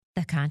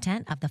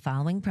content of the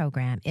following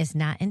program is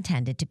not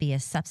intended to be a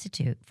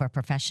substitute for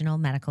professional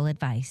medical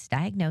advice,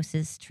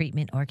 diagnosis,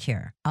 treatment, or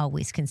cure.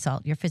 Always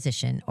consult your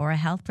physician or a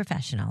health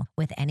professional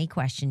with any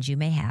questions you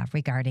may have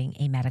regarding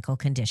a medical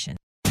condition.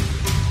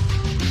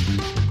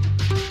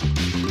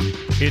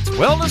 It's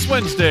Wellness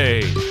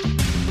Wednesday,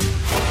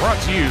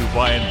 brought to you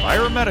by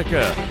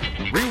Enviromedica.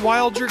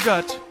 Rewild your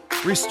gut,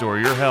 restore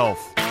your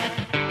health.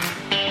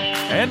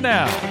 And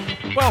now,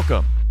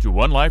 welcome to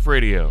One Life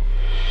Radio.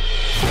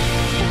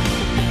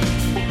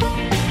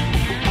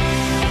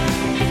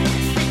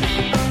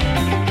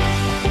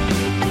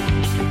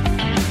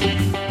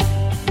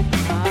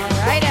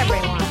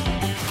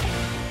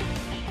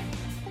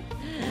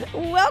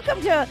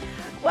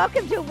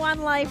 Welcome to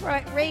One Life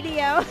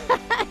Radio.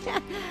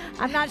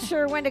 I'm not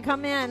sure when to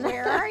come in.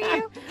 Where are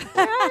you?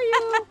 Where are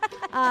you?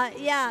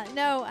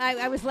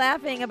 I was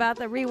laughing about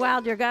the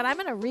rewild your gut. I'm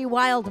going to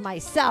rewild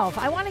myself.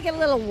 I want to get a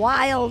little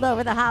wild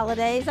over the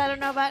holidays. I don't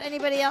know about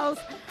anybody else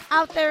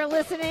out there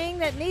listening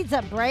that needs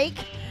a break,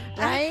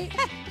 right?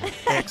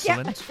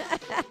 Excellent.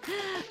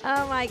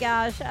 Oh, my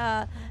gosh.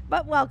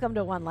 But welcome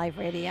to One Life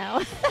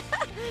Radio.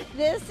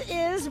 This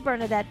is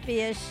Bernadette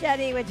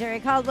Fiaschetti with Jerry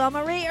Caldwell,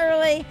 Marie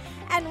Early,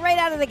 and right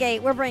out of the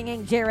gate, we're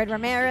bringing Jared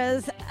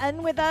Ramirez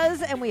in with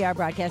us, and we are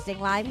broadcasting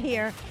live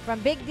here from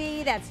Big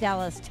D, that's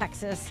Dallas,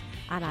 Texas,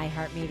 on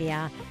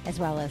iHeartMedia, as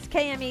well as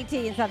KMET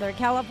in Southern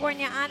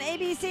California on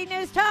ABC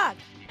News Talk.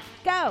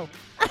 Go.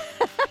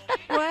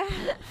 What?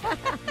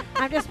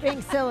 I'm just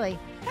being silly.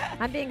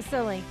 I'm being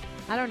silly.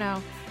 I don't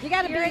know. You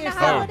got to be in the yourself.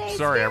 holiday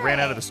Sorry, spirit. I ran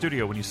out of the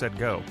studio when you said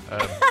go.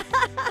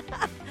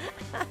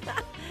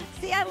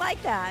 See, I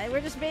like that.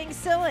 We're just being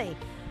silly.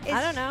 I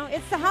don't know.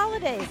 It's the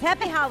holidays.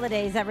 Happy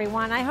holidays,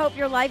 everyone. I hope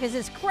your life is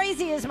as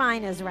crazy as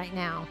mine is right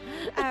now.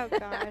 Oh,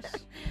 gosh.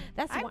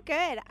 I'm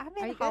good. I'm Are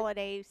in you good?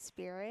 holiday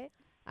spirit.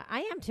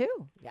 I am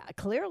too. Yeah,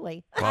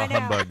 clearly. Bah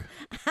humbug.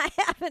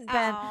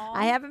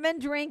 I haven't been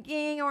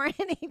drinking or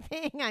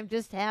anything. I'm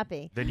just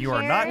happy. Then you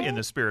are not Jared? in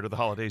the spirit of the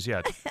holidays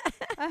yet.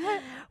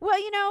 Well,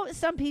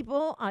 some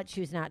people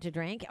choose not to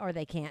drink or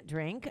they can't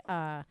drink.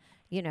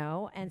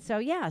 And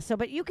so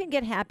but you can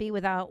get happy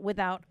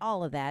without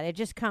all of that. It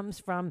just comes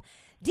from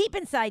deep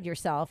inside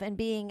yourself and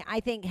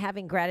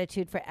having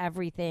gratitude for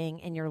everything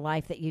in your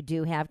life that you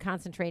do have,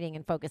 concentrating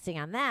and focusing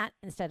on that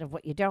instead of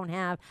what you don't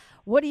have.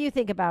 What do you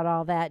think about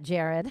all that,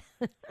 Jared?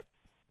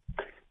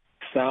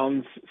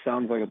 Sounds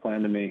like a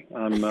plan to me.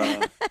 I'm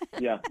not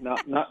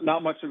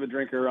much of a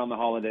drinker around the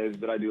holidays,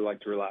 but I do like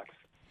to relax.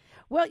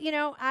 Well,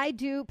 I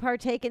do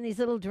partake in these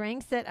little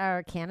drinks that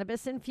are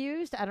cannabis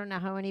infused. I don't know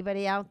how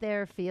anybody out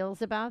there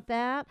feels about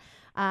that.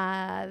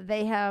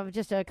 They have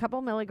just a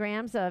couple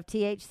milligrams of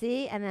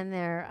THC, and then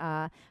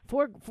they're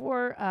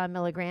 4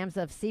 milligrams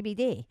of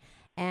CBD.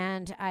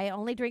 And I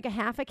only drink a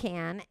half a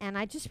can, and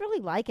I just really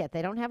like it.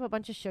 They don't have a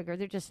bunch of sugar.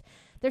 It's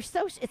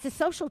a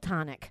social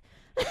tonic.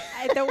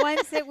 The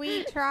ones that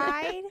we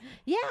tried.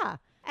 Yeah.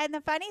 And the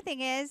funny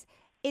thing is,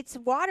 it's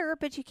water,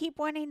 but you keep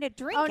wanting to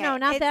drink it. Oh, no,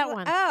 not that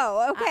one.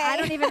 Oh, okay. I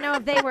don't even know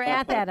if they were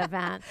at that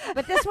event.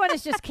 But this one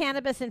is just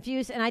cannabis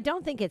infused, and I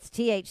don't think it's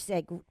THC,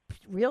 like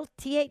real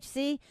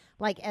THC,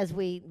 like as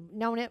we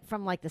known it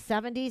from like the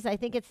 70s. I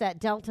think it's that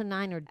Delta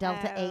 9 or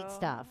Delta 8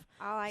 stuff.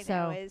 All I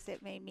know is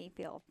it made me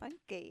feel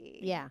funky.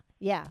 Yeah.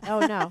 Oh,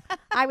 no.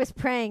 I was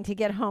praying to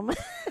get home.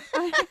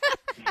 I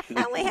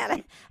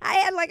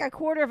had like a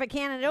quarter of a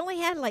can, and it only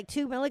had like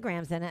 2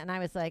 milligrams in it, and I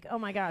was like, oh,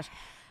 my gosh.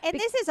 And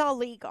this is all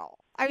legal.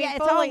 I mean,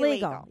 it's all fully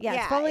legal. Yeah,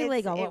 it's fully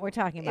legal what we're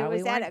talking about. It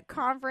was at a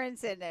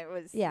conference, and it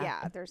was,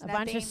 there's a nothing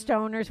bunch of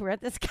stoners were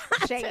at this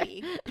concert.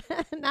 shady.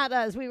 Not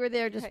us. We were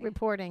there just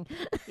reporting.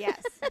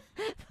 Yes.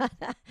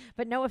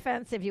 But no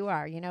offense if you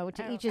are,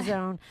 to each his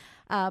own.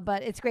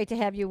 But it's great to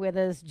have you with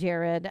us,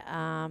 Jared.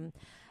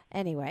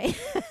 Anyway,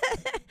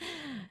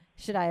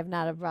 should I have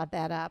not have brought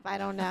that up? I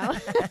don't know.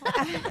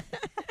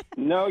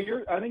 No,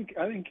 I think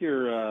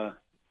you're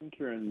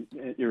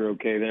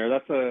okay there.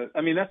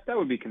 That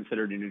would be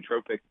considered a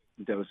nootropic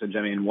dosage.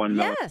 I mean, 1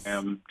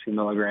 milligram, 2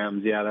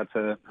 milligrams. Yeah, that's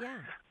a. Yeah.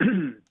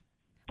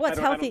 Well, it's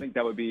healthy. I don't think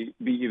that would be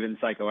even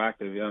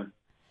psychoactive. Yeah.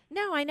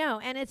 No, I know,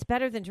 and it's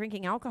better than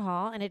drinking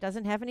alcohol, and it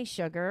doesn't have any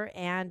sugar,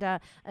 and I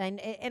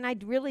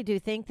really do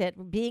think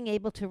that being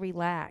able to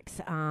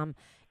relax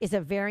is a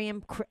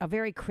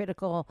very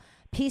critical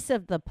piece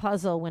of the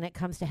puzzle when it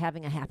comes to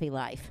having a happy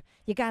life.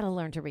 You got to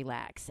learn to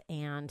relax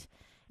and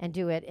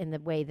do it in the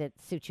way that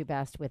suits you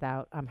best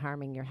without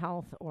harming your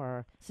health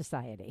or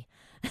society.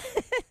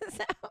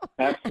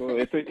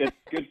 Absolutely,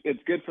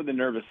 it's good for the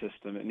nervous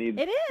system.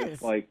 It is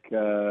just like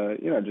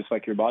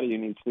your body. You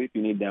need sleep.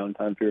 You need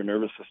downtime for your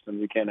nervous system.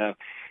 You can't have,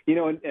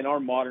 in our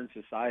modern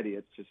society,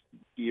 it's just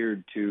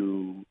geared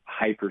to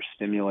hyper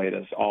stimulate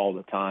us all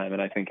the time.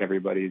 And I think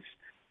everybody's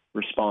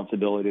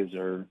responsibilities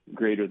are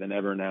greater than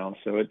ever now.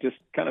 So it just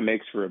kind of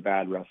makes for a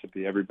bad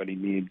recipe. Everybody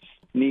needs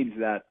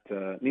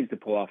to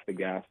pull off the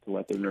gas to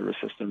let their nervous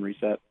system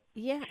reset.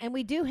 Yeah, and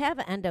we do have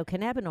an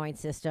endocannabinoid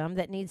system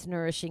that needs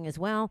nourishing as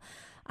well.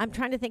 I'm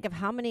trying to think of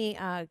how many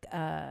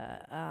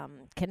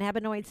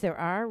cannabinoids there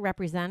are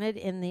represented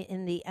in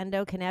the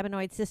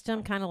endocannabinoid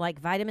system, kind of like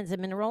vitamins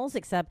and minerals,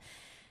 except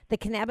the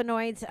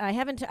cannabinoids. I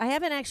haven't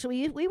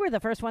actually. We were the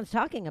first ones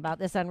talking about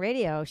this on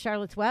radio.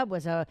 Charlotte's Web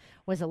was a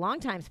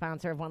longtime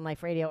sponsor of One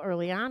Life Radio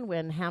early on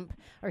when hemp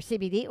or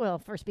CBD oil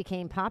first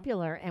became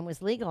popular and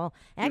was legal.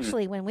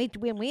 Actually, when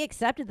we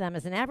accepted them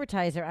as an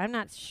advertiser, I'm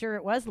not sure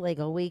it was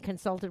legal. We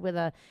consulted with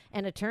an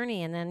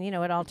attorney, and then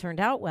it all turned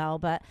out well.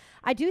 But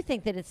I do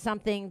think that it's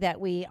something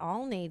that we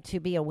all need to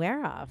be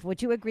aware of.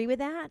 Would you agree with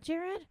that,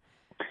 Jared?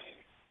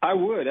 I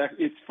would.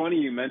 It's funny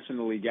you mentioned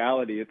the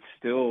legality. It's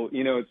still,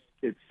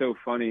 it's so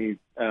funny.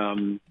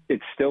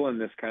 It's still in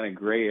this kind of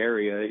gray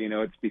area.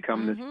 It's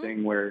become this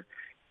thing where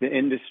the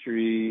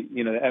industry,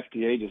 the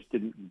FDA just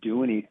didn't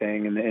do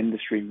anything, and the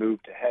industry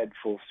moved ahead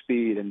full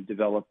speed and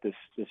developed this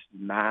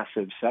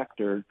massive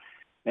sector.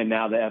 And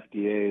now the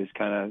FDA is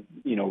kind of,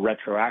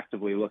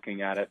 retroactively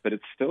looking at it, but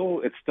it's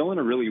still in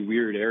a really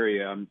weird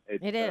area.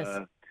 It is.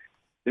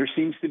 There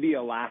seems to be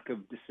a lack of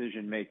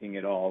decision making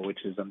at all,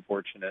 which is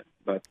unfortunate.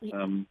 But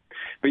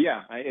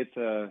yeah, it's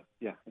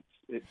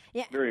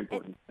very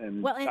important.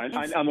 I'm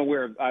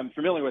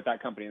familiar with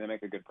that company. They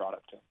make a good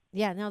product too.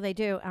 Yeah, no, they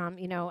do.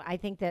 I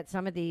think that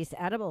some of these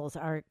edibles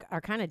are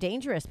kind of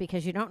dangerous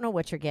because you don't know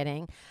what you're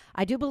getting.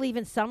 I do believe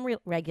in some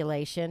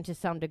regulation to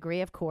some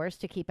degree, of course,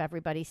 to keep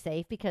everybody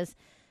safe, because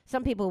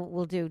some people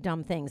will do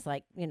dumb things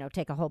like,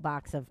 take a whole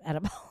box of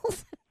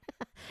edibles.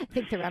 I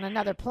think they're on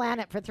another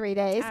planet for 3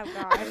 days. Oh,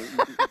 gosh.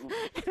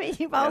 I mean,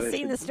 you've all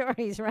seen the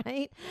stories,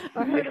 right?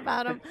 Or heard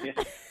about them. Yeah.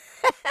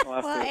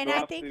 We'll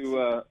have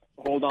to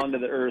hold on to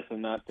the earth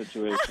in that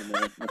situation.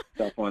 That's a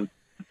tough one.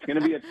 It's going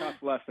to be a tough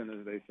lesson,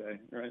 as they say,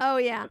 right? Oh,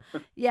 yeah.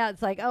 Yeah,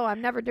 it's like,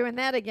 I'm never doing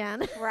that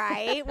again.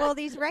 Right. Well,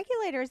 these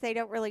regulators, they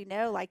don't really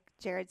know, like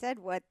Jared said,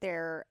 what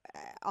they're,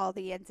 all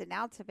the ins and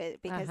outs of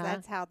it, because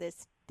that's how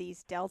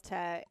these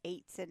Delta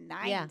 8s and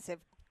 9s have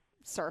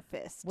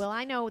surfaced. Well,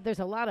 I know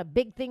there's a lot of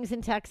big things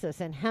in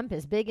Texas, and hemp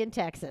is big in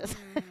Texas.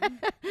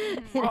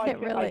 Well,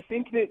 I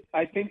think that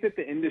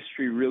the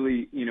industry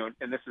really,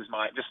 and this is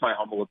my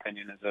humble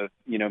opinion as a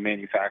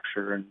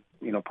manufacturer and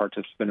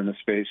participant in the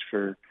space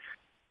for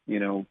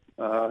 16,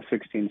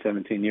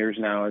 17 years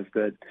now, is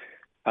that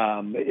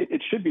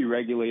it should be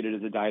regulated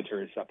as a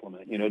dietary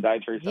supplement.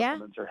 Dietary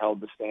supplements are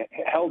held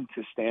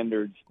to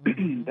standards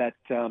that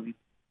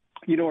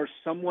are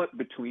somewhat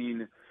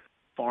between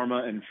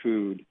pharma and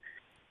food.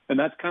 And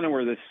that's kind of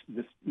where this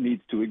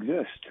needs to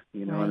exist,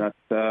 and that's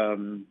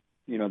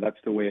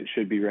the way it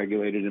should be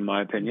regulated, in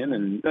my opinion.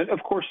 And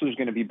of course, there's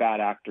going to be bad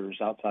actors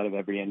outside of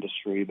every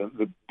industry.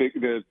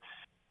 The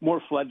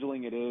more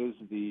fledgling it is,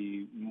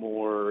 the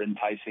more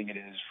enticing it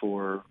is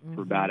for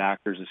bad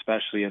actors,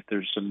 especially if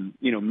there's some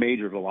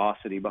major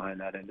velocity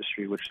behind that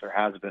industry, which there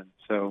has been.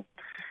 So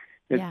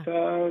it's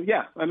I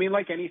mean,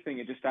 like anything,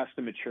 it just has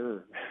to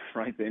mature,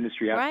 right? The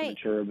industry has to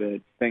mature a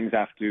bit. Things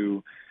have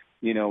to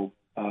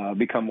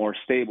become more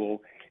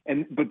stable,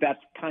 but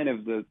that's kind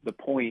of the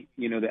point.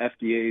 The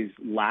FDA's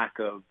lack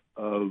of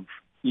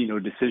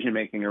decision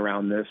making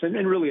around this, and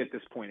really at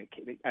this point,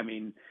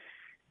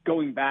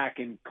 going back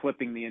and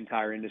clipping the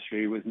entire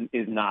industry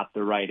is not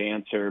the right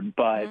answer.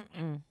 But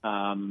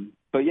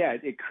yeah,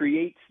 it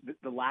creates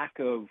the lack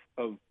of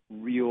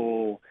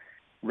real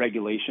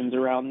regulations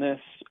around this,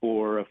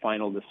 or a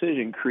final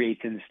decision,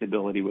 creates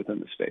instability within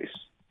the space.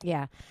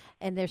 Yeah.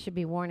 And there should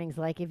be warnings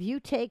like, if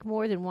you take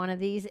more than one of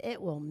these, it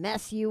will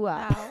mess you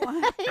up.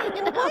 Oh.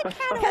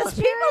 Because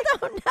people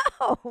don't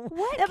know.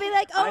 What? They'll be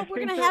like, we're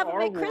going to have them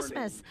at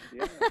Christmas.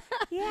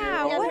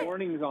 Yeah. There are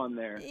warnings on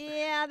there.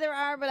 Yeah, there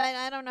are, but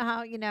I don't know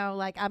how,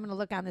 like, I'm going to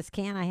look on this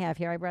can I have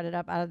here. I brought it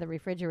up out of the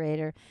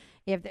refrigerator.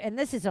 And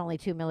this is only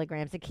 2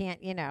 milligrams. It can't,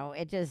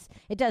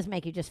 it does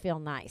make you just feel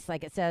nice.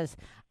 Like it says,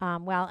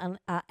 and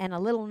a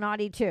little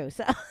naughty too.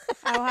 So,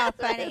 how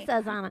funny. It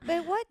says on it.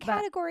 But what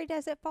category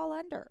does it fall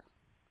under?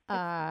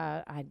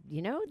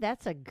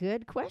 That's a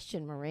good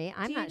question, Marie.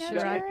 I'm not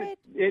sure.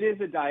 It is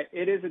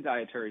a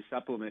dietary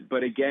supplement,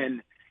 but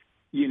again,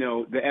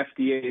 the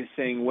FDA is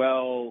saying,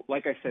 well,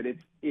 like I said,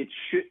 it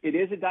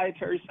is a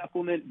dietary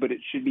supplement, but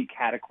it should be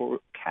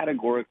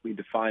categorically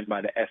defined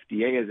by the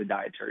FDA as a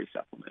dietary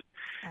supplement,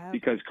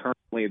 because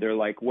currently they're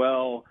like,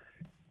 well,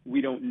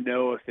 we don't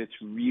know if it's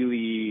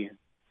really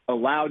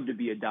allowed to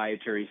be a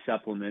dietary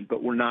supplement,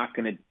 but we're not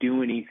going to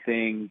do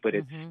anything, but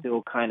it's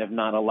still kind of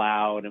not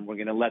allowed, and we're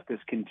going to let this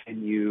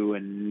continue,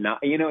 and not,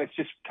 it's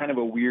just kind of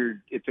a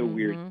weird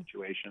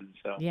situation.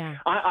 So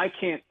I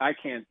can't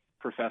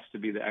profess to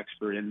be the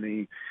expert in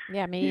the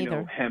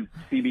hemp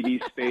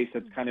CBD space.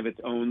 That's kind of its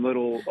own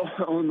little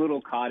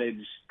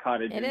cottage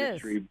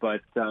industry,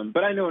 but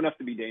I know enough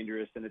to be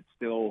dangerous, and it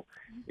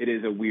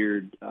is a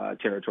weird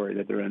territory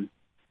that they're in.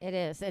 It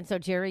is. And so,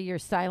 Jerry, you're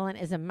silent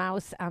as a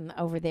mouse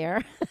over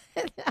there.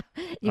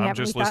 I'm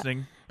just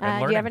listening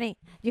and learning.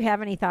 Do you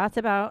have any thoughts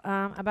about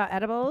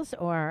edibles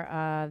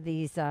or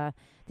these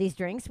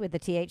drinks with the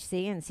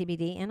THC and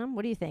CBD in them?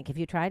 What do you think? Have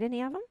you tried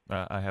any of them?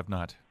 I have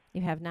not.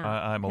 You have not?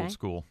 I'm old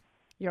school.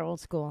 You're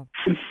old school.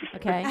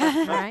 Okay.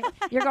 All right.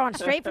 You're going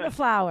straight for the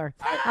flour.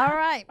 All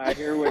right. I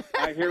hear what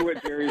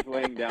Jerry's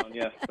laying down.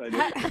 Yes, I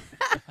do.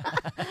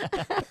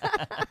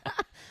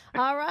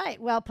 All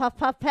right. Well, puff,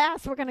 puff,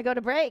 pass. We're going to go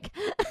to break.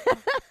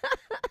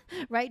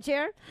 Right,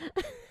 Jared?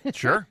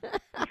 Sure.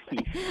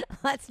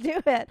 Let's do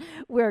it.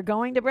 We're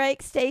going to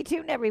break. Stay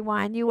tuned,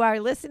 everyone. You are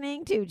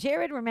listening to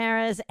Jared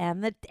Ramirez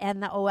and the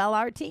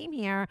OLR team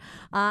here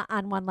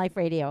on One Life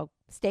Radio.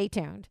 Stay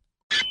tuned.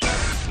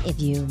 If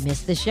you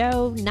missed the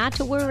show, not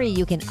to worry.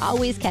 You can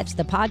always catch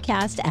the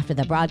podcast after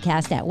the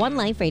broadcast at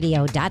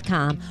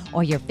oneliferadio.com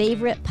or your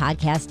favorite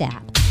podcast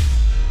app.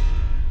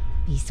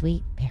 Be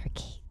sweet,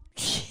 parakeet.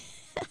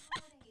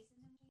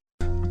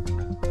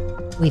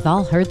 We've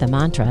all heard the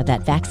mantra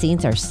that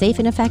vaccines are safe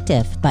and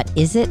effective, but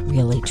is it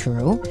really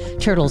true?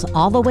 Turtles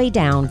All the Way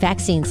Down,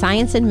 Vaccine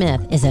Science and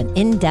Myth is an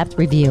in-depth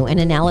review and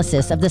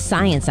analysis of the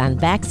science on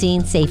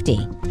vaccine safety.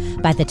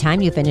 By the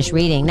time you finish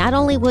reading, not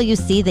only will you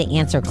see the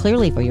answer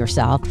clearly for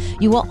yourself,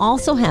 you will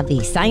also have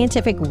the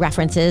scientific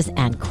references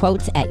and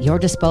quotes at your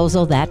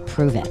disposal that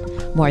prove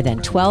it. More than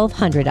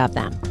 1,200 of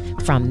them.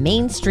 From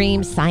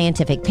mainstream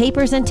scientific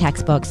papers and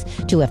textbooks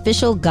to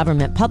official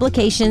government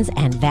publications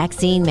and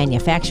vaccine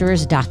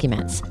manufacturers'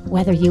 documents.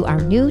 Whether you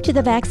are new to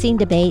the vaccine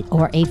debate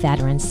or a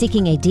veteran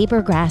seeking a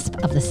deeper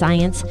grasp of the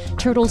science,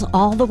 Turtles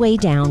All the Way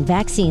Down,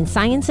 Vaccine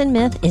Science and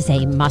Myth is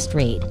a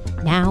must-read.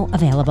 Now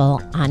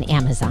available on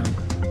Amazon.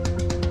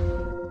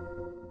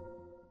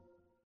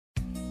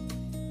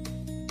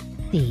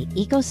 The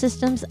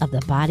ecosystems of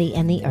the body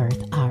and the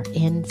earth are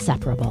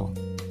inseparable.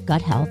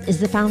 Gut health is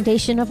the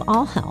foundation of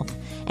all health.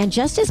 And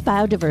just as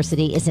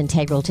biodiversity is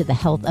integral to the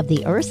health of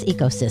the Earth's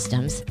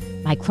ecosystems,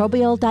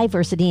 microbial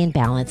diversity and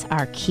balance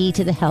are key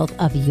to the health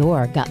of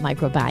your gut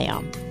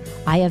microbiome.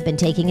 I have been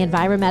taking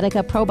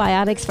Enviromedica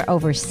probiotics for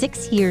over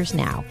 6 years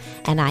now,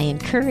 and I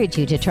encourage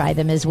you to try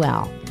them as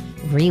well.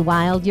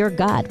 Rewild your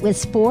gut with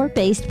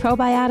spore-based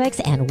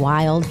probiotics and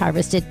wild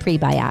harvested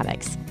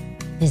prebiotics.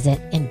 Visit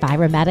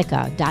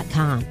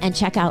Enviromedica.com and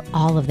check out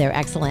all of their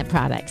excellent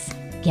products.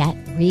 Get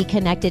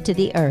reconnected to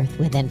the earth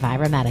with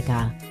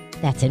Enviromedica.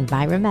 That's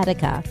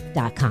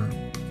Enviromedica.com.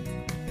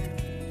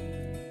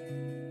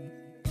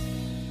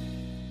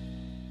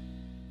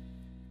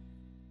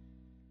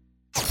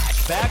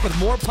 Back with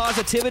more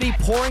positivity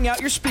pouring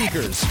out your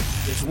speakers.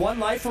 It's One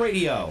Life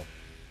Radio.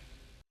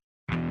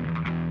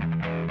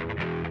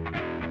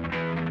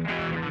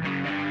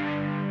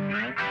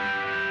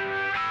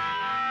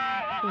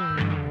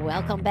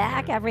 Welcome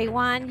back,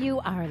 everyone. You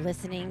are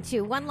listening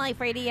to One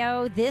Life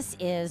Radio. This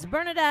is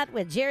Bernadette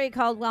with Jerry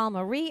Caldwell,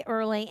 Marie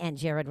Early, and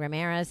Jared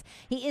Ramirez.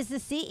 He is the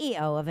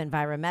CEO of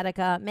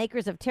Enviromedica,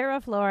 makers of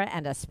TerraFlora,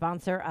 and a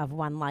sponsor of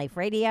One Life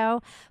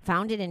Radio.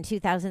 Founded in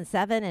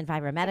 2007,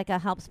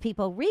 Enviromedica helps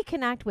people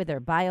reconnect with their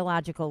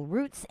biological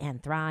roots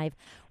and thrive.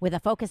 With a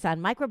focus on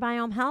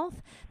microbiome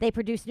health, they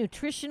produce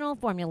nutritional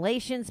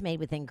formulations made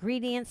with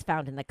ingredients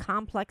found in the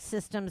complex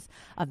systems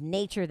of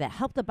nature that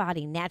help the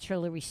body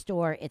naturally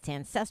restore its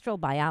ancestral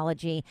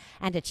biology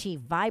and achieve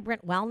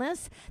vibrant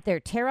wellness. Their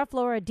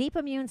TerraFlora Deep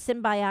Immune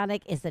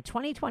Symbiotic is the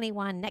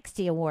 2021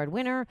 Nexty Award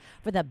winner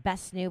for the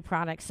best new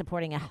product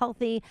supporting a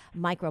healthy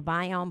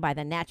microbiome by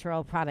the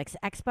Natural Products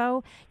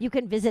Expo. You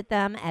can visit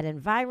them at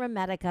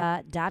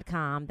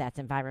Enviromedica.com. That's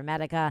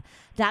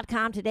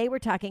Enviromedica.com. Today we're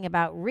talking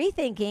about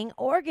rethinking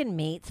organ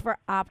meats for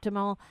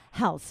optimal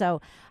health. So,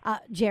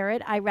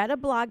 Jared, I read a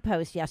blog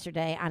post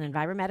yesterday on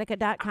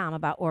Enviromedica.com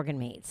about organ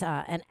meats,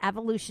 an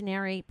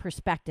evolutionary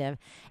perspective,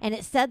 and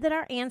it said that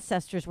our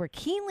ancestors were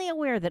keenly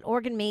aware that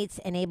organ meats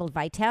enabled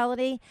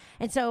vitality.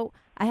 And so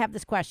I have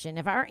this question.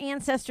 If our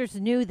ancestors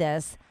knew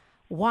this,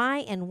 why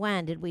and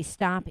when did we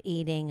stop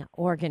eating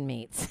organ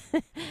meats?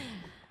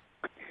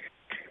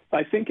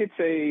 I think it's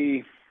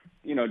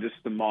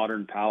just the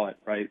modern palate,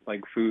 right?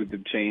 Like foods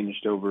have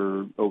changed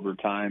over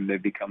time.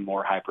 They've become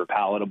more hyper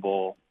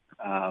palatable.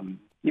 I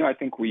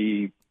think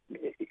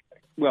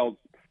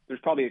there's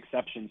probably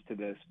exceptions to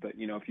this, but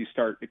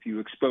if you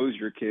expose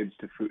your kids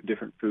to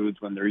different foods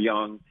when they're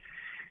young,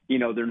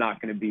 they're not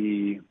going to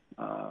be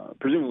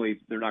presumably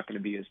they're not going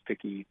to be as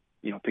picky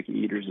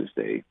eaters as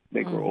they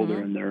grow older,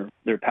 and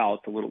their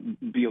palate's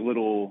be a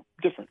little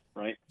different,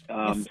 right?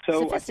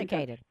 So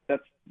sophisticated.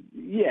 It's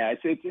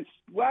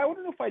well, I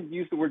don't know if I'd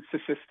use the word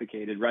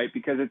sophisticated, right?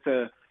 Because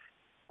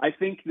I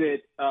think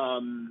that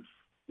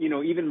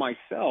even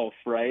myself,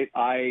 right?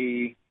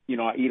 I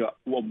eat a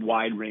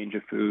wide range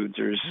of foods.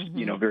 There's,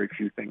 very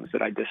few things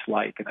that I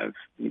dislike, and I've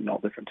eaten all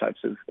different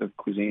types of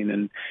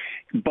cuisine.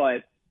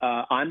 But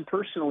I'm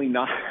personally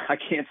not, I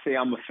can't say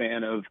I'm a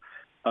fan of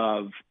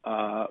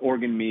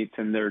organ meats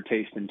and their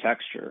taste and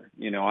texture.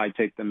 I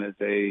take them as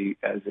an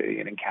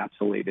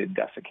encapsulated,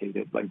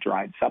 desiccated, like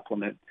dried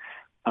supplement.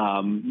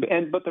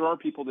 But there are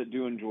people that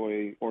do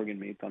enjoy organ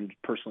meats. I'm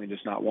personally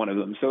just not one of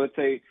them. So I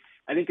think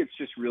it's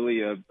just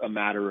really a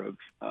matter of,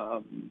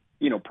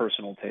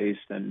 personal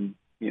taste. And,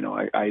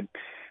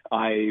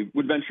 I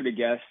would venture to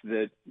guess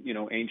that,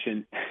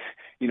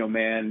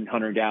 man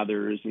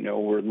hunter-gatherers,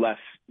 were less,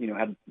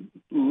 had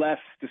less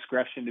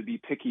discretion to be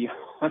picky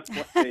on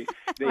what they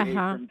ate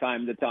from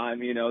time to time.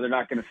 They're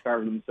not going to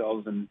starve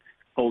themselves and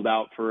hold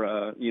out for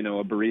a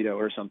burrito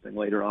or something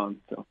later on.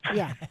 So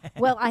yeah.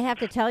 Well, I have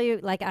to tell you,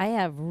 like, I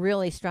have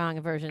really strong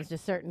aversions to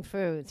certain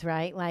foods,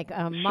 right? Like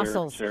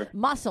mussels. Sure.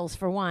 Mussels,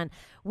 for one.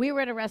 We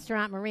were at a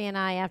restaurant, Marie and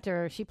I,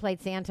 after she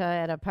played Santa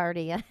at a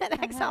party at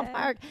Excel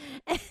Park.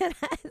 And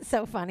it's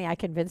so funny. I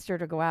convinced her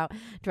to go out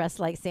dressed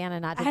like Santa,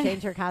 not to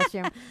change her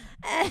costume.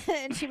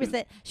 And she was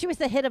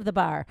the hit of the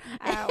bar.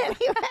 Anyway,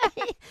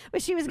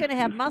 but she was going to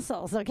have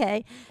mussels,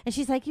 okay? And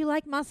she's like, "You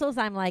like mussels?"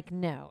 I'm like,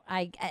 "No."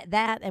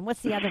 That, and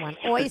what's the other one?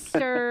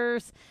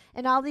 Oysters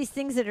and all these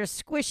things that are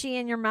squishy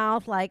in your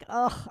mouth. Like,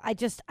 I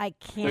can't.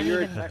 So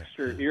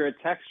even. you're a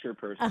texture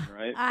person,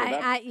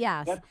 right?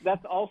 Yes.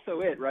 That's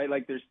also it, right?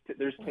 Like there's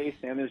taste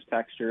and there's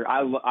texture.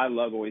 I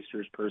love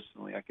oysters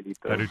personally. I could eat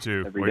those. I do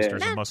too. Every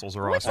Oysters day. and mussels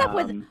are What's awesome. up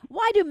with?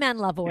 Why do men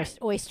love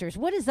oysters?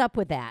 What is up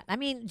with that? I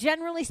mean,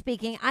 generally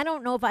speaking, I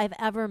don't know if I've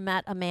ever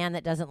met a man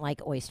that doesn't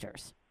like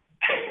oysters.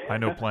 I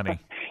know plenty.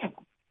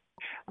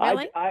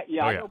 Really? I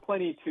know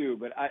plenty too,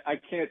 but I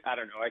can't. I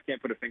don't know. I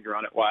can't put a finger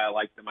on it why I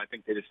like them. I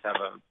think they just have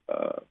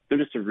they're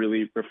just a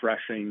really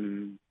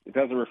refreshing. It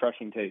has a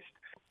refreshing taste.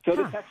 So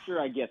the texture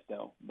I get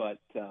though, but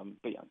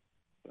yeah.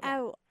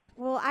 Oh,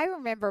 well, I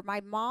remember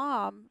my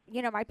mom.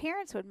 My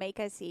parents would make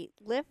us eat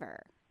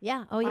liver.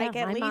 Yeah. Oh yeah. Like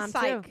at my least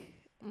mom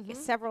too.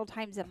 several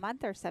times a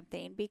month or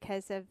something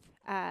because of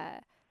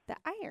the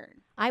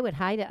iron. I would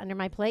hide it under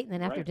my plate, and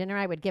then after dinner,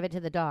 I would give it to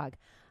the dog.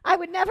 I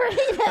would never eat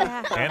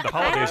it. And the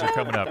holidays are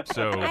coming up,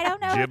 so I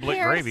don't know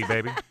giblet gravy,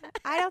 baby.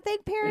 I don't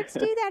think parents do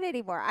that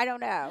anymore. I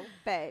don't know,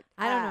 but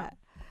I don't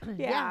know.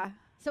 Yeah.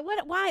 So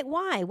what?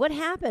 Why? What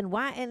happened?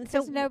 Why? And so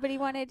Because nobody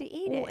wanted to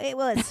eat it.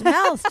 Well, it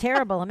smells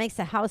terrible. It makes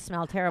the house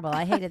smell terrible.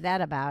 I hated that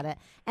about it.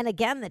 And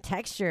again, the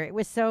texture. It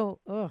was so.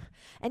 Ugh.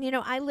 And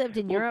I lived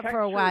in Europe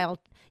for a while.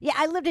 Yeah,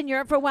 I lived in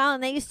Europe for a while,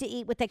 and they used to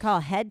eat what they call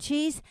head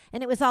cheese,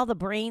 and it was all the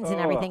brains and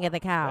everything of the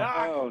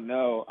cow. Oh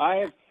no,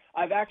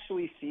 I've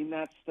actually seen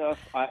that stuff.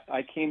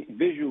 I can't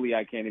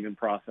even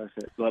process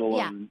it, let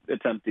alone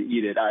attempt to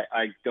eat it.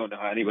 I don't know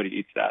how anybody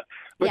eats that.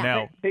 But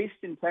now, taste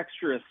and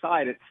texture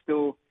aside, it's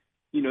still,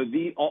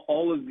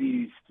 all of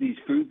these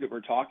foods that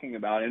we're talking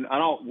about, and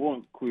we'll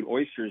include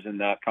oysters in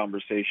that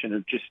conversation,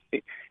 are just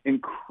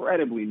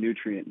incredibly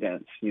nutrient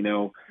dense.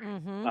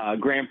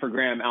 Gram for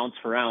gram, ounce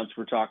for ounce,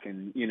 we're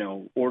talking,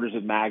 orders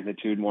of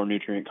magnitude more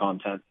nutrient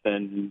content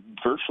than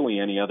virtually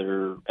any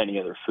other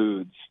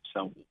foods.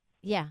 So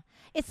yeah.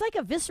 It's like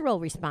a visceral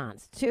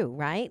response, too,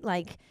 right?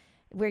 Like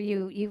where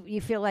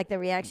you feel like the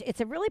reaction. It's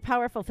a really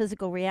powerful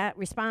physical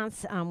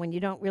response when you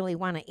don't really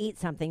want to eat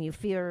something. You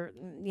fear,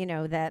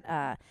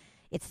 that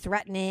it's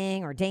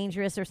threatening or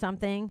dangerous or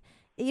something.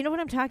 You know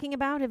what I'm talking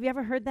about? Have you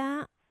ever heard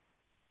that?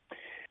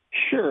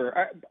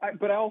 Sure.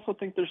 But I also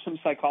think there's some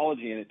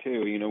psychology in it,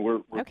 too.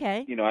 We're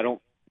okay.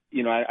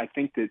 I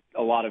think that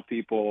a lot of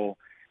people,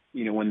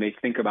 when they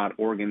think about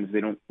organs,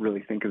 they don't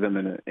really think of them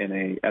in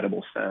a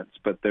edible sense,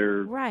 but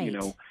they're, right.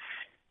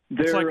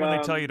 It's like when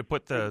they tell you to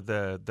put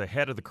the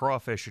head of the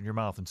crawfish in your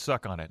mouth and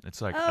suck on it.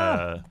 It's like,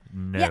 no.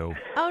 Yeah.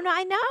 Oh, no,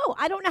 I know.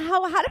 I don't know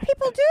how do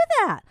people do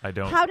that? I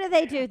don't. How do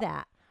they do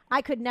that?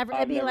 I could never.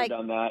 I've It'd be never like,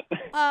 done that.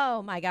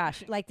 Oh my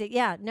gosh! Like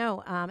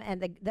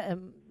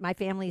and my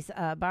family's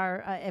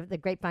bar, the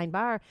Grapevine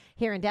Bar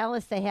here in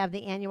Dallas, they have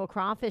the annual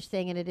crawfish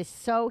thing, and it is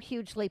so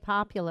hugely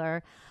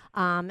popular.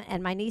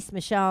 And my niece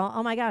Michelle,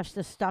 oh my gosh,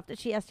 the stuff that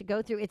she has to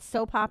go through, it's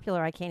so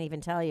popular. I can't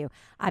even tell you.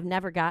 I've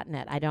never gotten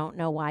it. I don't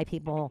know why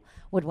people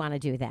would want to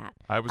do that.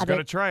 I was going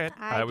to try it.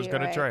 I was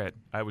going to try it.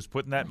 I was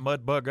putting that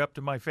mud bug up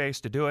to my face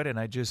to do it, and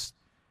I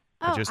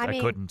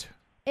couldn't.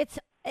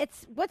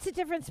 It's what's the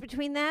difference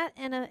between that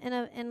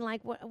and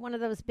like one of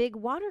those big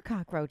water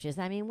cockroaches?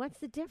 I mean, what's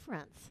the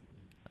difference?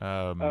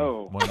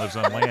 One lives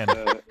on land.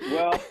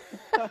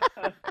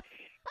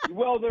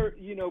 Well, they're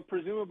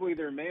presumably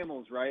they're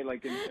mammals, right?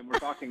 Like, and we're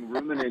talking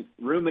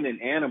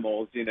ruminant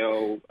animals,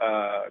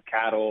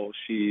 cattle,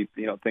 sheep,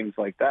 things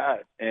like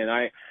that. And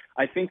I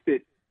think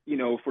that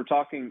if we're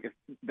talking,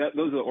 those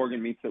are the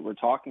organ meats that we're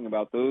talking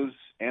about, those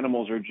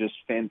animals are just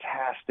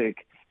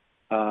fantastic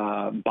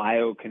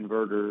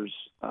bioconverters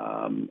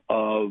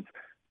of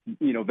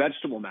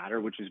vegetable matter,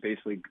 which is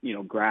basically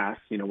grass.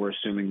 We're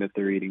assuming that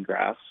they're eating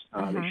grass.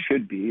 They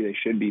should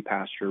be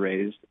pasture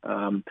raised,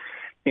 and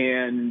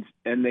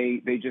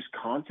they just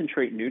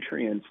concentrate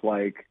nutrients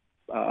like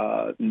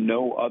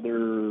no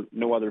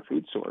other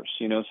food source.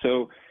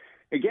 So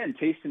again,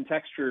 taste and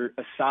texture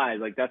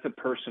aside, like that's a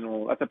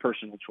personal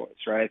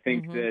choice, right? I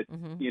think that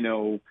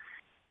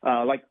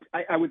like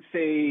I would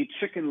say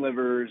chicken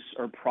livers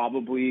are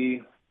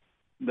probably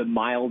the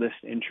mildest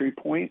entry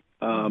point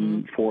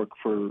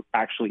for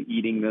actually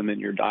eating them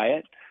in your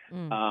diet,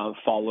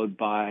 followed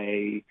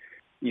by,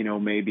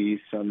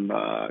 maybe some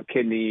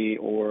kidney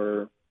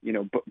or,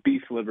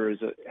 beef liver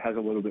has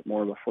a little bit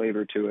more of a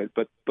flavor to it.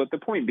 But the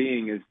point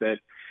being is that,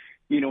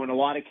 in a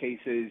lot of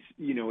cases,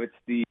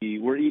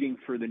 we're eating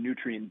for the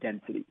nutrient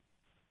density.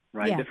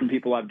 right? Yeah. Different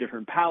people have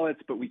different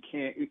palates, but we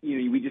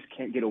just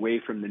can't get away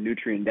from the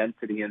nutrient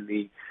density and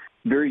the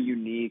very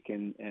unique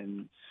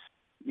and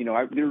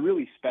they're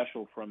really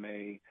special from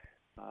a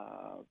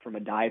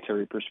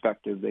dietary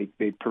perspective.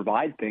 They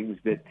provide things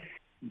that,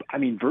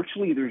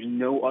 virtually there's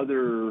no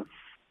other,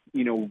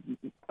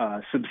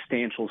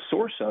 substantial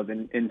source of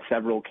in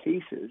several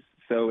cases.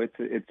 So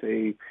it's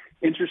a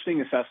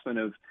interesting assessment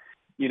of,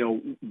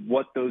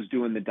 what those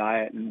do in the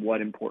diet and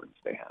what importance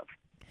they have.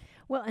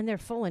 Well, and they're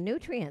full of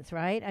nutrients,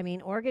 right?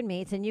 Organ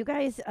meats, and you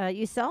guys,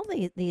 you sell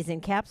these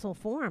in capsule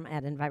form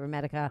at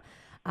Enviromedica,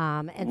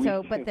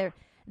 but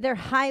they're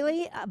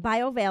highly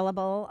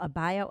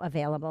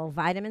bioavailable.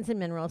 Vitamins and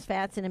minerals,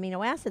 fats, and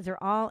amino acids are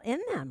all in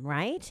them,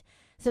 right?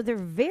 So they're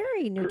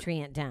very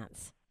nutrient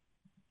dense.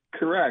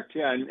 Correct.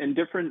 Yeah, and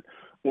different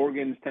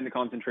organs tend to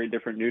concentrate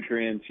different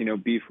nutrients.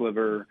 Beef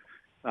liver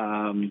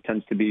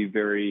tends to be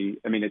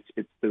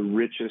it's the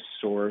richest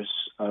source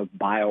of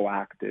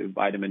bioactive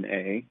vitamin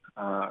A,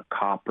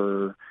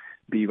 copper,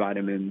 B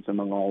vitamins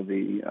among all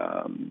the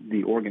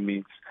organ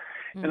meats.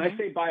 Mm-hmm. And I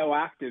say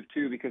bioactive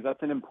too because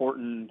that's an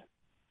important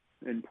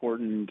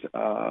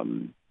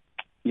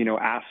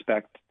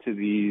aspect to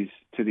these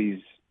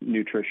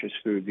nutritious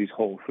foods, these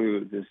whole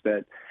foods, is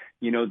that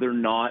they're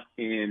not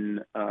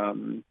in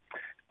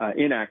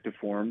inactive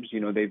forms.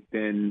 They've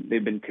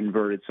been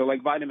converted. So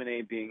like vitamin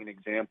A being an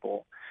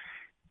example,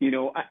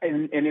 and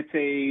it's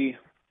a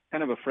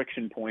kind of a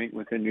friction point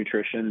within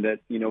nutrition that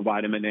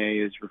vitamin A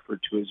is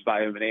referred to as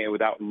vitamin A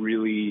without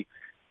really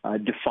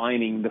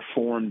defining the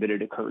form that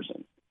it occurs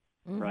in,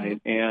 mm-hmm.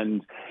 right?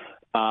 And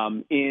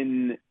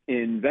in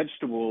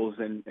vegetables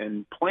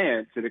and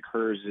plants, it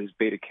occurs as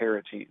beta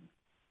carotene,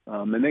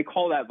 and they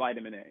call that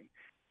vitamin A.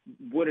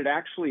 What it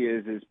actually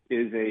is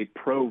a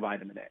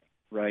provitamin A,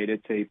 right?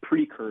 It's a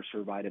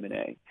precursor vitamin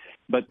A,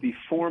 but the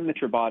form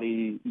that your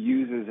body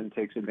uses and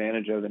takes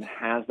advantage of and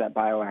has that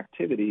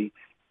bioactivity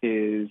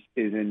is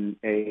in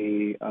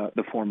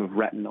the form of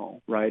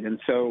retinol, right? And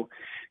so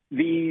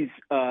these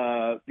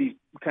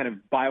kind of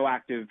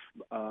bioactive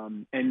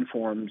end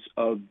forms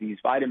of these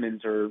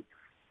vitamins are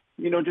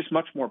just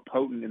much more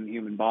potent in the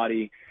human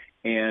body,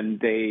 and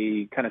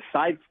they kind of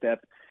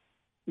sidestep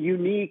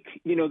unique,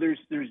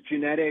 there's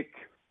genetic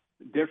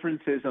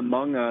differences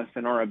among us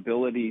in our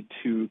ability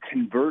to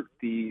convert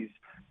these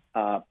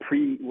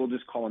we'll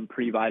just call them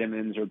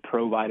previtamins or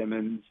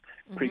provitamins,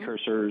 mm-hmm.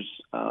 precursors,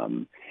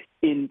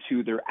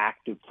 into their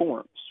active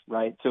forms,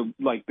 right? So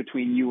like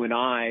between you and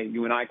I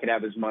could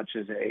have as much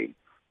as a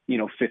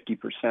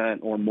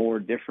 50% or more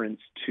difference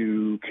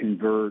to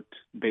convert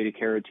beta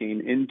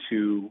carotene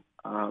into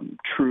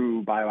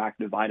true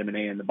bioactive vitamin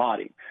A in the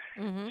body.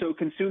 Mm-hmm. So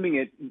consuming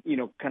it,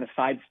 kind of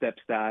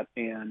sidesteps that,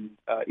 and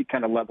it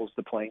kind of levels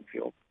the playing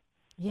field.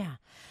 Yeah.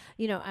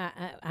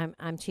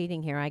 I'm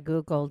cheating here. I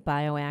Googled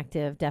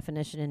bioactive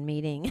definition and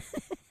meaning,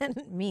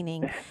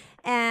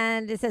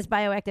 and it says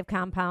bioactive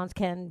compounds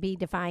can be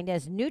defined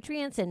as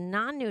nutrients and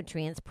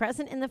non-nutrients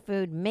present in the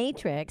food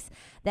matrix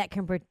that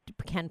can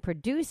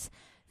produce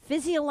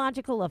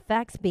physiological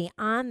effects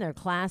beyond their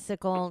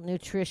classical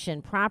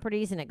nutrition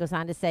properties. And it goes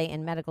on to say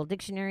in medical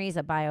dictionaries,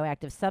 a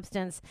bioactive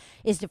substance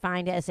is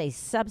defined as a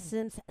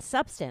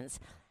substance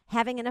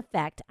having an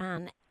effect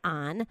on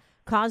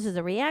causes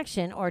a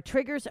reaction or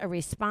triggers a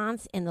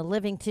response in the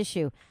living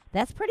tissue.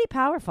 That's pretty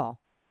powerful.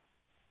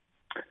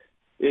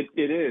 It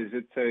is.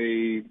 It's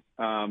a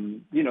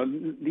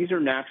these are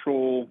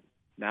natural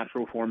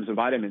forms of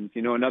vitamins.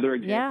 Another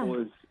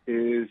example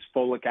is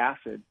folic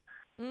acid.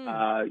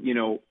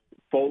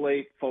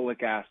 Folate,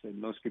 folic acid.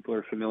 Most people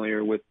are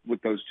familiar with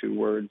those two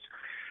words.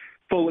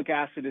 Folic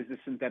acid is a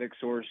synthetic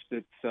source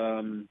that's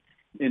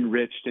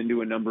enriched into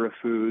a number of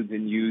foods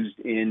and used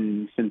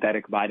in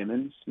synthetic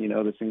vitamins.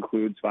 This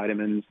includes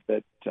vitamins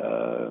that,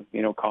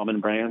 common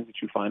brands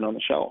that you find on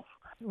the shelf.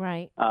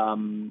 Right.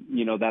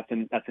 That's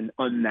an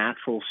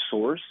unnatural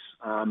source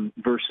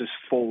versus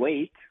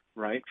folate,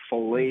 right?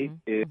 Folate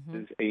mm-hmm.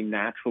 is a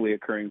naturally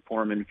occurring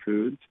form in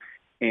foods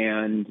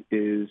and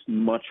is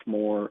much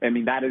more,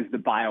 that is the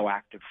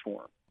bioactive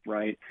form,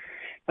 right?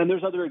 And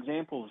there's other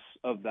examples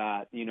of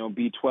that.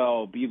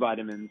 B12, B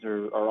vitamins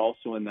are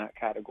also in that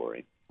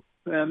category.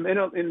 And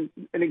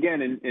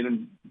again,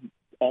 in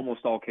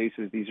almost all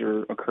cases, these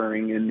are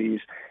occurring in these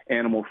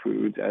animal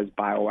foods as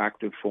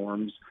bioactive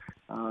forms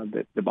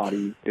that the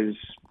body is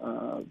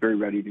very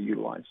ready to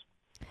utilize.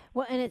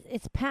 Well, and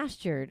it's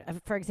pastured.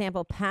 For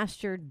example,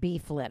 pastured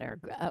beef liver,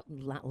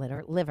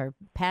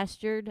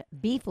 pastured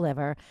beef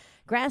liver,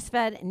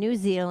 grass-fed New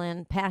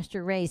Zealand,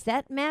 pasture-raised.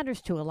 That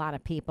matters to a lot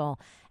of people,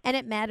 and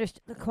it matters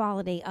to the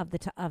quality of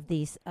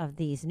these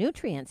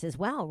nutrients as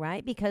well,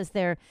 right? Because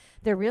they're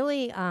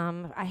really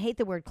I hate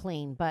the word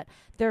clean, but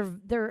they're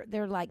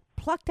like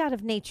plucked out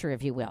of nature,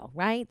 if you will,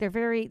 right?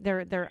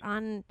 They're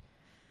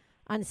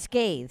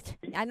unscathed.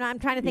 I'm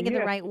trying to think of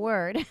the right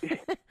word.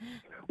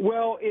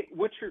 Well,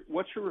 what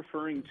you're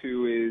referring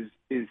to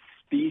is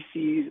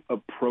species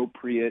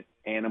appropriate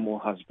animal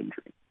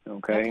husbandry.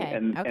 Okay?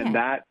 And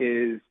that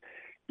is,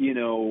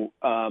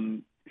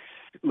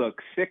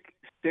 look,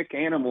 sick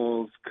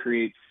animals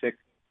create sick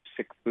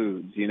basic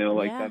foods,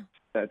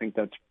 I think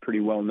that's pretty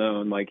well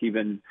known. Like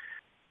even,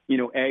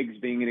 eggs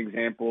being an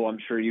example, I'm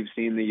sure you've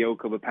seen the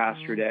yolk of a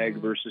pastured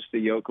egg versus the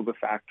yolk of a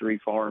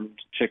factory farmed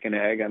chicken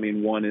egg. I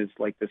mean, one is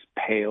like this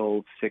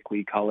pale,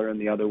 sickly color,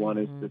 and the other one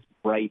is this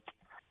bright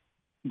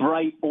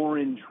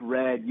orange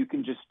red. You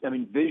can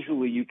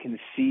visually you can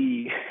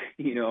see,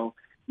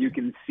 you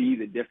can see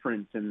the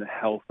difference in the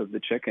health of the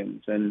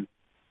chickens. And,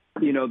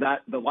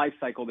 that the life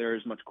cycle there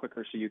is much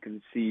quicker. So you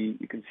can see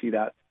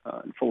that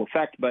in full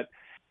effect. But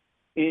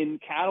in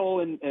cattle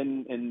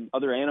and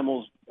other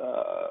animals,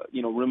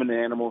 ruminant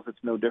animals, it's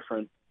no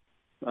different.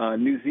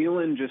 New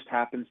Zealand just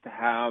happens to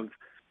have,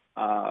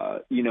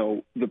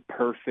 the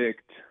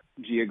perfect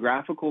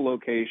geographical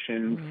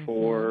location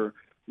for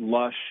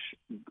lush,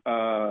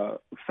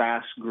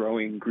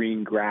 fast-growing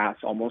green grass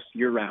almost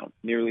year-round,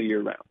 nearly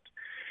year-round.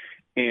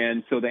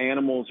 And so the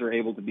animals are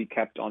able to be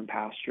kept on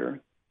pasture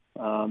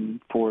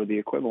for the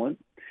equivalent.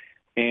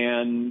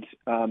 And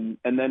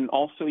then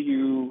also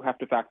you have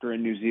to factor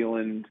in New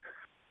Zealand,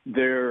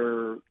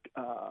 their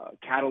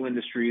cattle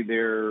industry,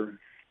 their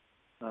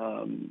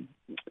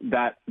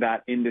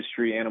that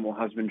industry, animal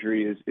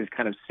husbandry, is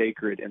kind of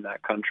sacred in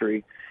that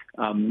country.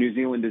 New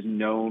Zealand is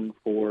known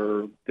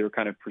for their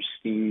kind of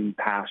pristine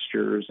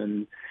pastures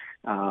and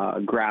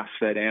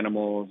grass-fed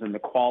animals, and the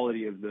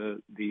quality of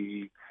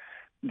these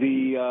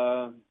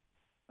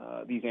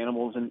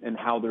animals and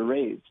how they're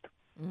raised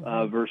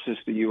versus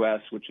the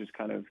U.S., which is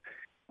kind of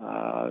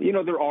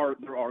there are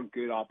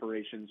good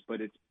operations, but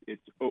it's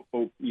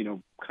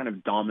kind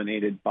of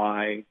dominated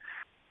by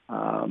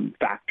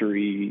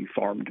factory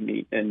farmed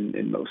meat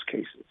in most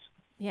cases.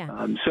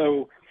 Yeah.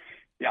 So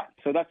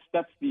that's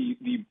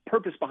the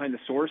purpose behind the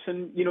source.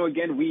 And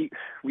again, we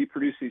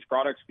produce these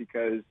products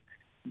because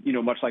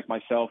much like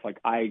myself, like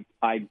I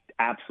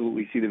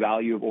absolutely see the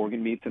value of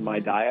organ meats in my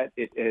diet.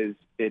 It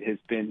has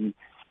been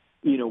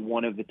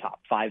one of the top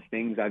 5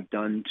 things I've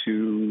done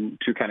to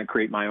kind of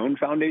create my own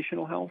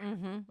foundational health,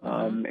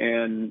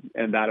 and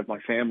that of my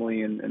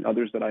family and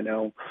others that I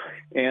know.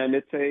 And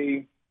it's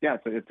an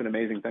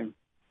amazing thing.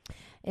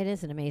 It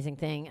is an amazing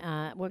thing.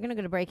 We're going to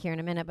go to break here in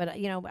a minute, but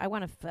I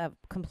want to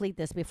complete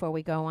this before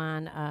we go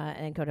on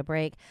and go to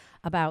break.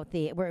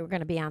 We're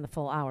going to be on the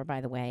full hour,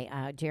 by the way.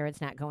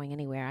 Jared's not going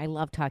anywhere. I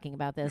love talking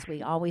about this.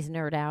 We always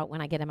nerd out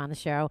when I get him on the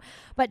show.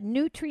 But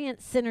nutrient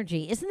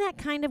synergy, isn't that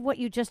kind of what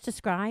you just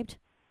described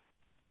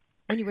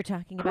when you were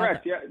talking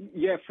about? Correct.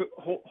 Yeah.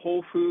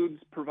 Whole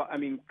foods provide. I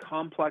mean,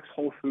 complex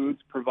whole foods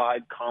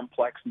provide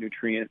complex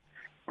nutrient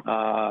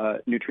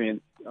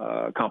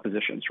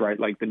compositions, right?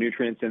 Like the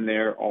nutrients in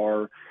there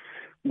are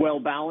well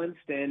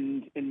balanced,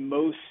 and in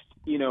most,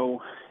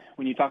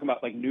 when you talk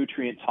about like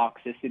nutrient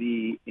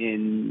toxicity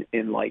in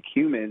like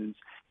humans,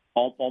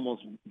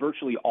 almost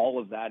virtually all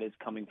of that is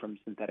coming from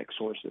synthetic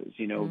sources,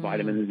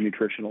 vitamins,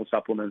 nutritional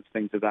supplements,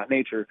 things of that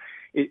nature.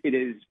 It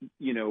is,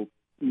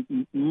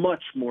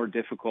 much more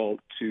difficult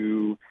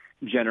to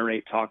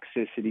generate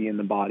toxicity in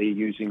the body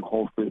using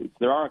whole foods.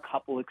 There are a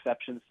couple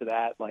exceptions to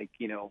that, like,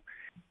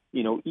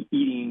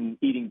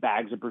 eating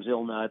bags of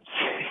Brazil nuts,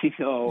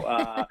 that'll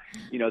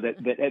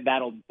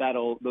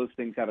those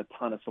things have a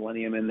ton of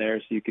selenium in there,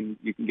 so you can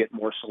get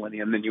more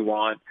selenium than you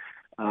want.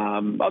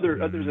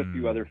 There's a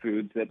few other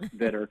foods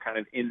that are kind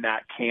of in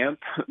that camp,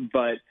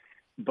 but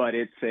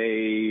it's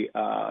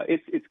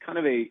it's kind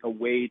of a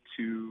way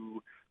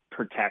to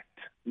protect,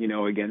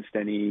 against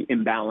any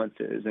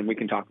imbalances, and we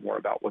can talk more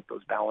about what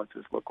those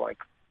balances look like.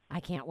 I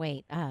can't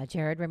wait.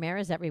 Jared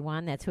Ramirez,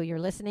 everyone. That's who you're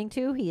listening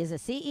to. He is a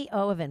CEO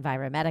of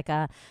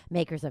Enviromedica,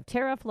 makers of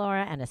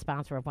TerraFlora, and a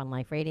sponsor of One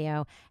Life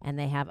Radio. And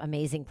they have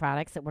amazing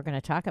products that we're going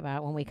to talk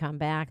about when we come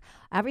back.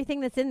 Everything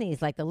that's in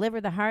these, like the liver,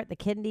 the heart, the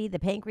kidney, the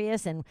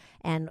pancreas, and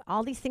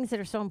all these things that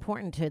are so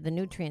important to the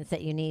nutrients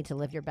that you need to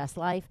live your best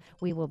life.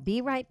 We will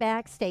be right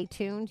back. Stay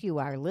tuned. You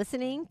are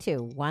listening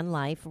to One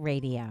Life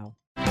Radio.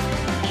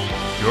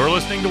 You're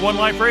listening to One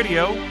Life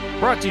Radio,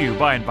 brought to you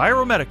by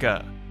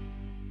Enviromedica.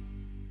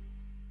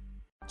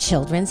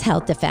 Children's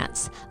Health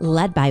Defense,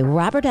 led by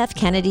Robert F.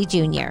 Kennedy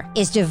Jr.,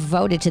 is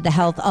devoted to the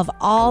health of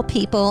all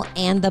people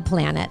and the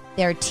planet.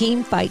 Their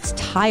team fights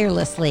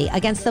tirelessly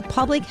against the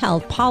public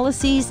health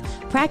policies,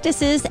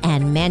 practices,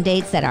 and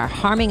mandates that are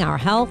harming our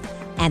health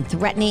and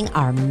threatening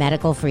our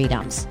medical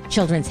freedoms.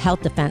 Children's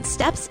Health Defense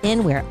steps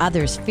in where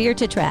others fear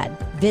to tread.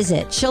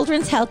 Visit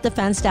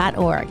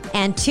childrenshealthdefense.org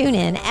and tune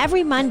in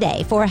every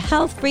Monday for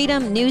Health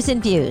Freedom News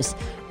and Views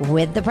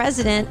with the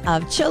president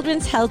of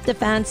Children's Health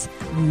Defense,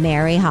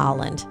 Mary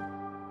Holland.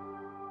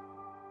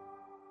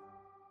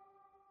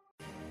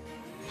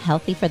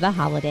 Healthy for the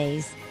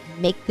holidays.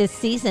 Make this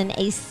season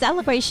a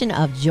celebration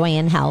of joy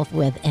and health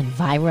with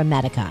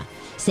Enviromedica.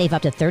 Save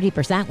up to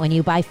 30% when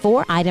you buy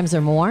 4 items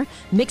or more.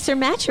 Mix or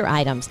match your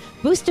items.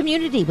 Boost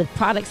immunity with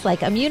products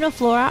like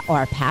Immunoflora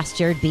or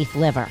pastured beef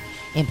liver.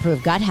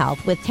 Improve gut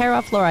health with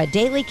TerraFlora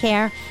Daily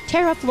Care,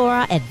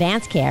 TerraFlora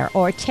Advanced Care,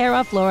 or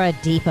TerraFlora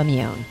Deep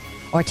Immune.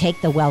 Or take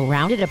the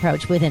well-rounded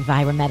approach with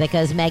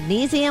Enviromedica's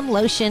Magnesium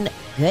Lotion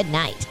Good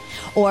Night,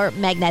 or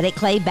Magnetic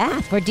Clay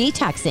Bath for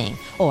detoxing,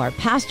 or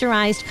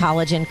Pasteurized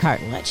Collagen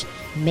Cartilage.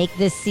 Make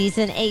this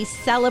season a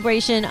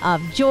celebration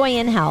of joy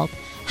and health.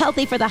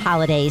 Healthy for the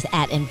holidays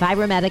at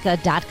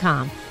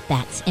Enviromedica.com.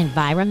 That's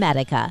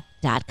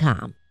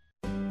Enviromedica.com.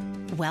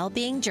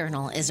 Wellbeing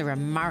Journal is a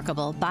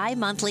remarkable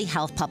bi-monthly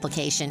health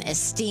publication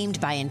esteemed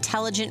by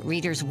intelligent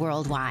readers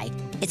worldwide.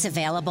 It's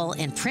available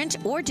in print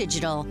or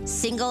digital,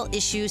 single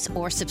issues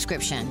or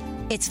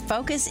subscription. Its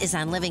focus is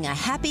on living a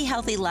happy,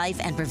 healthy life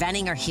and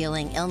preventing or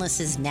healing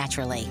illnesses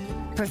naturally.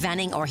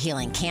 Preventing or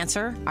healing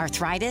cancer,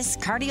 arthritis,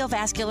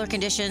 cardiovascular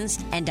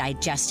conditions, and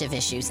digestive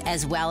issues,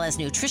 as well as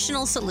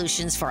nutritional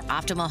solutions for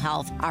optimal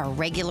health are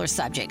regular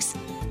subjects.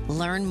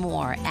 Learn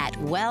more at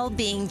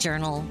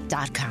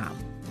wellbeingjournal.com.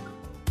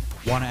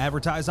 Want to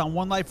advertise on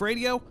One Life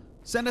Radio?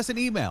 Send us an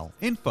email,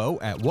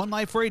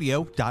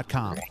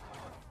 info@oneliferadio.com.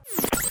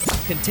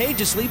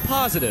 Contagiously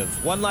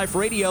positive. One Life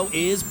Radio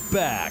is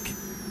back.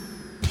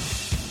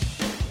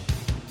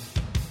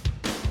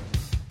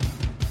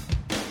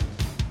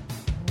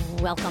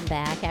 Welcome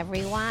back,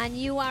 everyone.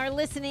 You are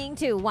listening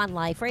to One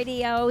Life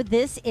Radio.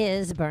 This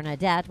is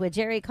Bernadette with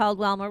Jerry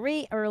Caldwell,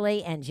 Marie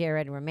Early, and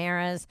Jared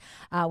Ramirez.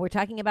 We're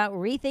talking about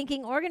rethinking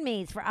organ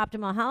meats for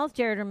optimal health.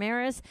 Jared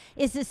Ramirez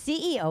is the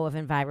CEO of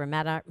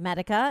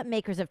Enviromedica,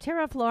 makers of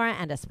TerraFlora,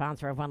 and a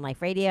sponsor of One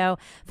Life Radio.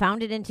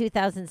 Founded in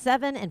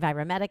 2007,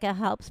 Enviromedica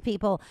helps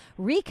people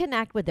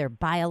reconnect with their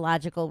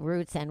biological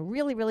roots and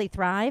really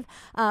thrive.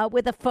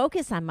 With a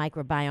focus on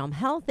microbiome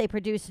health, they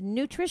produce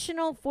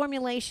nutritional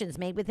formulations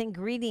made with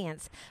ingredients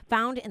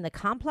found in the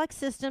complex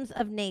systems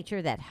of nature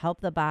that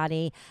help the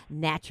body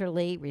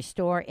naturally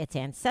restore its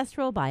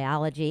ancestral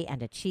biology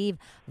and achieve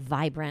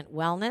vibrant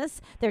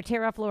wellness. Their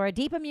TerraFlora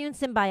Deep Immune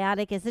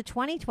Symbiotic is the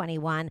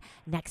 2021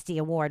 Nexty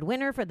Award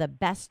winner for the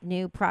best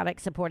new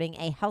product supporting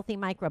a healthy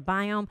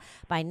microbiome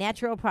by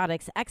Natural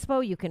Products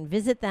Expo. You can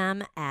visit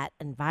them at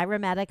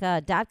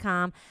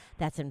Enviromedica.com.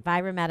 That's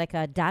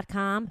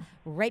Enviromedica.com.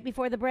 Right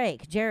before the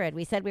break, Jared,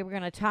 we said we were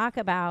going to talk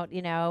about,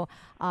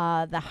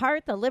 the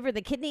heart, the liver,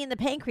 the kidney, and the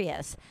pancreas.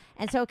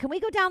 And so can we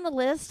go down the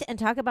list and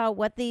talk about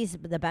what the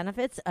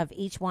benefits of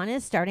each one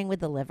is, starting with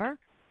the liver?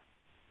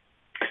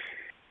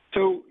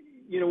 So,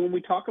 when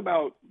we talk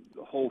about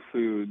whole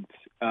foods,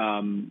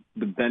 the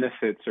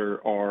benefits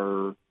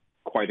are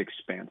quite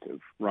expansive,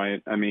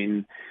 right? I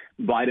mean,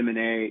 vitamin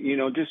A,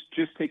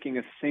 just taking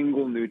a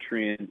single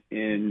nutrient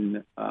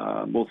in,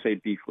 we'll say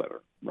beef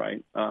liver,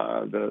 right?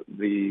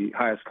 The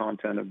highest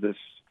content of this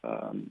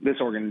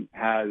organ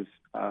has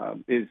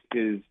is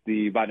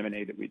the vitamin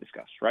A that we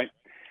discussed, right?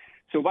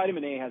 So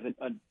vitamin A has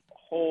a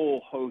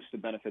whole host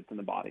of benefits in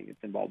the body.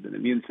 It's involved in the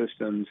immune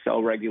system,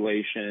 cell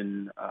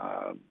regulation,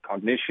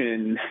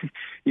 cognition,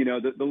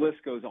 the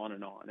list goes on.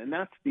 And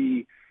that's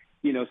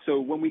so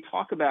when we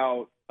talk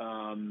about,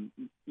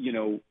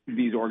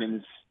 these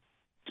organs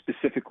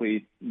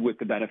specifically with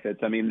the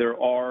benefits, I mean, there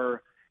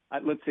are,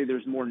 let's say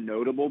there's more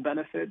notable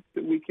benefits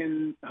that we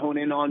can hone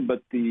in on,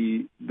 but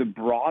the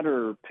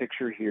broader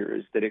picture here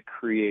is that it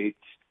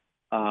creates,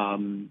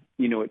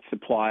 it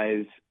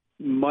supplies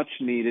much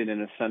needed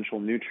and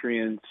essential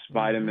nutrients,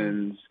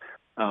 vitamins,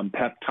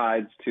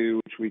 peptides too,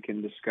 which we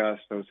can discuss.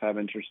 Those have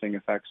interesting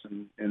effects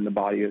in the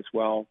body as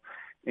well.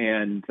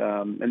 And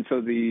so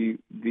the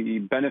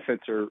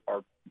benefits are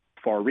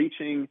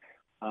far-reaching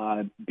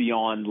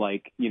beyond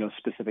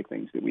specific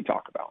things that we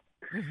talk about.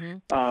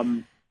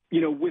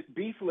 With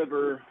beef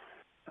liver,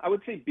 I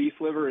would say beef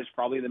liver is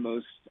probably the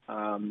most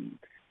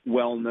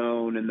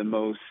well-known and the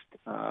most,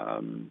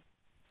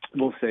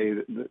 we'll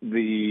say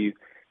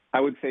I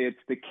would say it's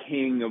the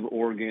king of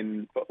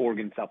organ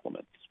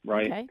supplements,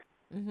 right? Okay.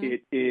 Mm-hmm.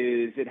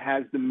 It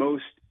has the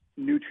most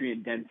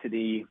nutrient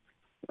density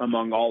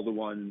among all the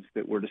ones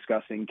that we're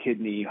discussing: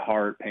 kidney,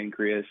 heart,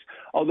 pancreas.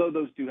 Although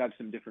those do have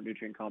some different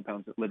nutrient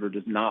compounds that liver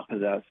does not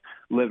possess,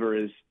 liver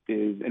is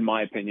in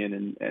my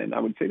opinion, and I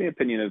would say the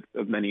opinion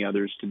of many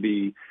others, to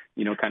be,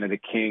 kind of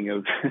the king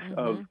of,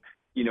 of,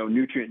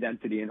 nutrient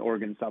density in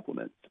organ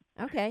supplements.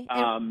 Okay.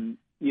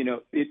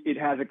 It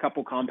has a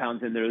couple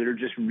compounds in there that are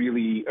just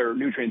really, or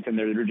nutrients in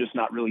there that are just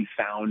not really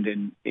found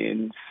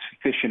in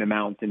sufficient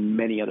amounts in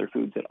many other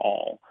foods at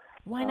all.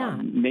 Why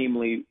not?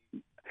 Namely,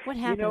 what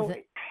happens?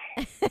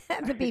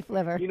 The beef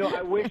liver.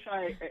 I wish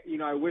I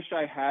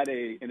had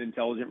an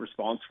intelligent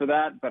response for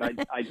that, but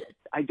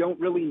I don't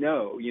really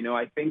know.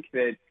 I think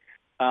that,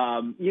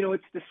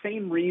 it's the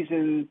same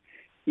reason,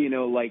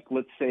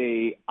 let's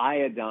say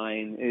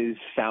iodine is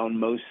found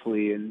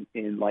mostly in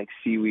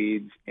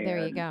seaweeds and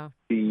there you go.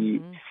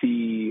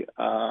 sea,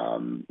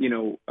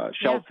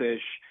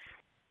 shellfish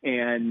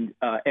and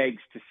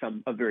eggs to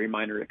a very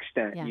minor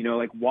extent.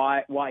 Yeah.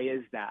 Why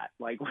is that?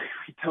 We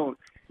don't.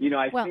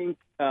 I think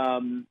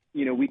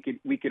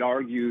we could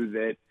argue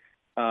that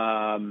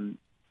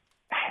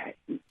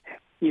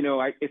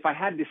if I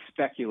had to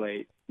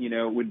speculate,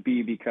 it would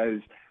be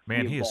because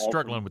man, he is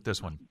struggling with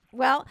this one.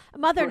 Well,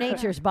 Mother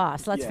Nature's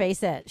boss, let's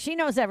face it. She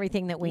knows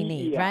everything that we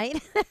need,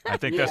 right? I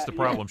think that's the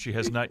problem. She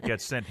has not yet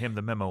sent him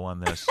the memo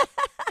on this.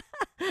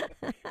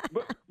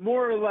 But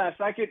more or less,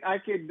 I could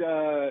I'll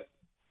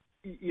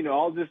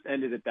just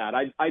end it at that.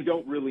 I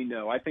don't really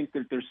know. I think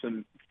that there's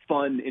some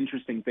fun,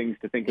 interesting things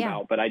to think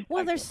about. But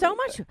there's so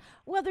much.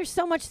 Well, there's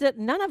so much that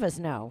none of us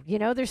know.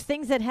 There's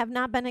things that have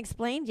not been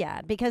explained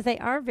yet because they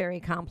are very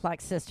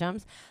complex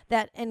systems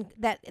that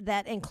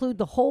include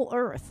the whole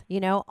Earth.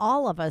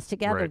 All of us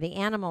together, the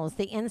animals,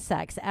 the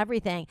insects,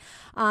 everything.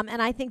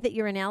 And I think that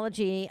your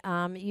analogy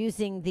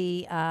using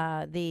the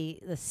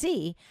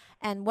sea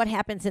and what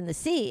happens in the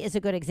sea is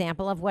a good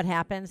example of what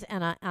happens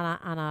in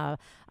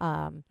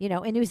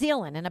in New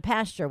Zealand in a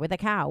pasture with a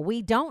cow.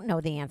 We don't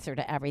know the answer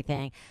to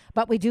everything,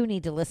 but we do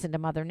need to listen to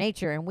Mother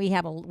Nature, and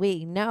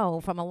we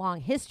know from a long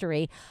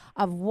history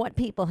of what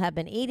people have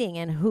been eating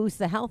and who's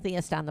the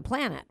healthiest on the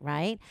planet,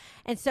 right?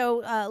 And so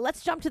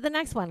let's jump to the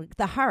next one,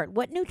 the heart.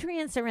 What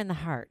nutrients are in the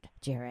heart,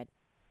 Jared?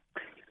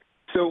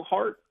 So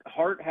heart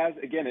has,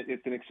 again,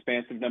 it's an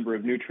expansive number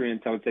of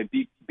nutrients. I would say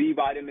B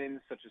vitamins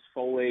such as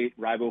folate,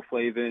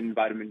 riboflavin,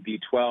 vitamin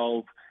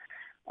B12.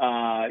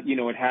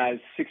 It has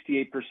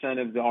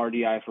 68% of the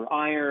RDI for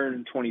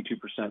iron, 22%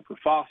 for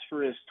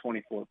phosphorus,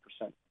 24% for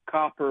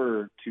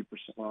copper, 2%,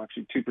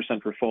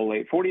 2% for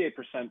folate,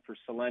 48% for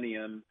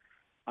selenium.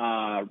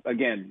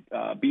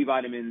 B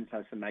vitamins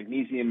has some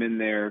magnesium in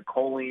there,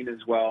 choline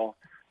as well.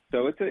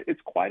 So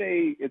it's quite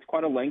a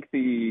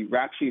lengthy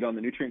rap sheet on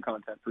the nutrient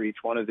content for each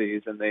one of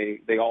these, and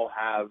they all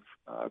have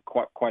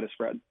quite a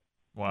spread.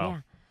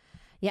 Wow.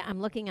 Yeah,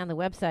 I'm looking on the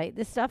website.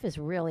 This stuff is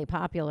really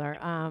popular.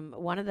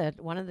 One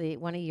of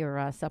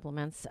your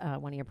supplements,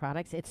 one of your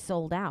products, it's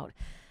sold out.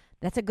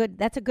 That's a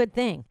good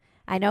thing.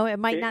 I know it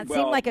might not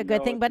seem like a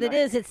good thing, but it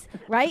is. It's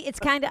right. It's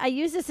kind of, I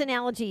used this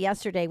analogy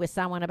yesterday with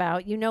someone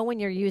about, when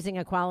you're using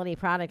a quality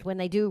product, when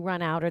they do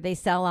run out or they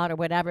sell out or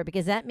whatever,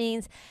 because that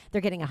means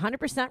they're getting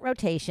 100%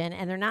 rotation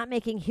and they're not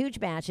making huge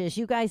batches.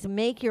 You guys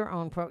make your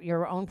own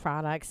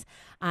products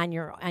in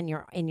your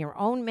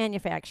own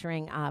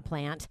manufacturing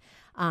plant.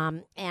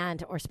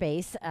 Or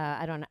space.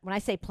 I don't know. When I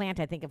say plant,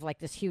 I think of like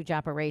this huge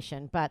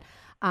operation. But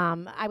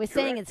I was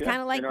saying it's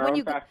kind of like when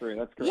you factory.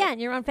 That's correct. Yeah, in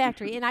your own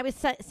factory. And I was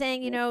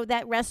saying,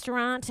 that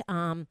restaurant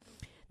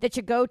that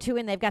you go to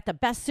and they've got the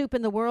best soup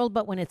in the world,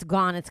 but when it's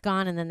gone,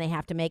 and then they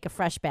have to make a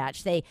fresh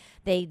batch. They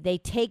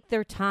take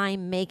their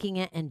time making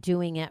it and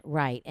doing it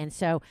right. And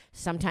so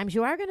sometimes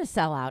you are going to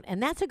sell out,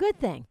 and that's a good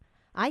thing,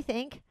 I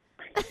think.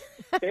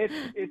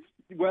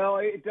 Well,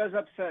 it does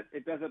upset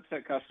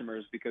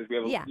customers because we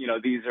have,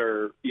 these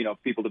are,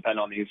 people depend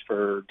on these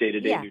for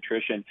day-to-day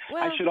nutrition.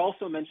 Well, I should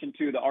also mention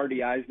too, the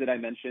RDIs that I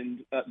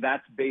mentioned,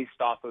 that's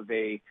based off of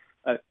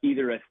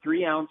either a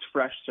 3-ounce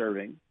fresh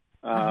serving,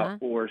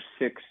 or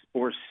six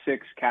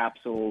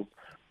capsules,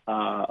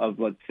 of,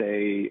 let's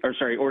say,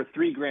 or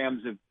 3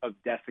 grams of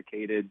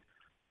desiccated,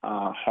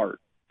 heart,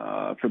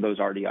 for those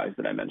RDIs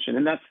that I mentioned.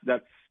 And that's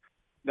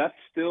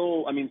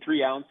still,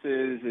 3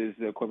 ounces is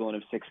the equivalent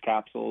of 6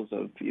 capsules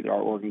of either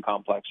our organ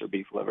complex or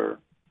beef liver.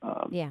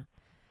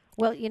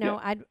 Well,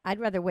 I'd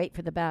rather wait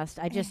for the best.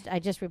 I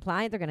just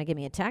replied. They're going to give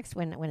me a text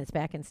when it's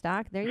back in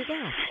stock. There you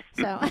go.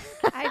 So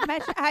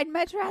I'd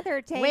much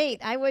rather take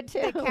I would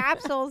too. the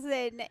capsules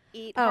than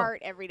eat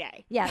heart every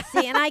day. Yeah.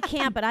 See, and I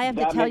can't, but I have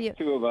to tell you,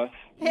 2 of us.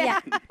 Yeah.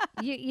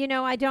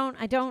 I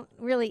don't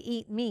really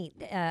eat meat.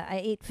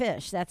 I eat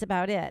fish. That's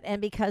about it.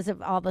 And because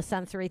of all the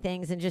sensory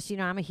things and just,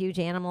 I'm a huge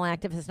animal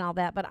activist and all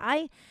that, but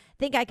I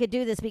think I could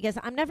do this because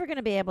I'm never going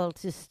to be able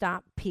to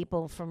stop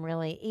people from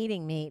really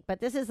eating meat. But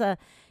this is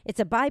it's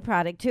a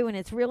byproduct too, and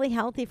it's really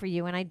healthy for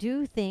you. And I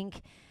do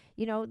think,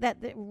 that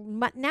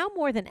now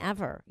more than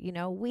ever,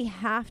 we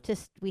have to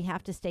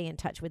stay in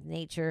touch with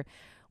nature.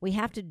 We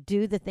have to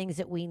do the things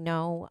that we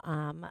know,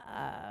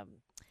 have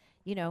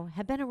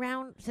been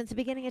around since the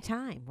beginning of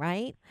time,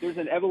 right? There's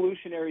an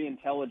evolutionary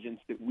intelligence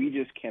that we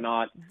just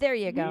cannot. There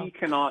you go. We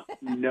cannot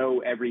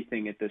know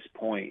everything at this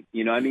point.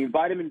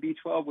 Vitamin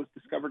B12 was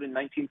discovered in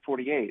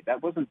 1948.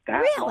 That wasn't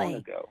that long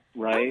ago,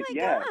 right? Oh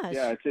my gosh.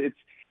 Yeah.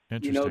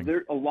 It's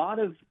there a lot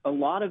of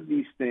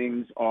these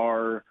things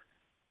are.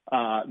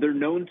 They're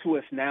known to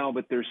us now,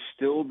 but there's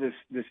still this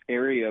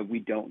area we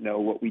don't know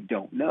what we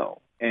don't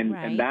know,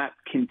 and that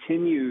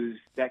continues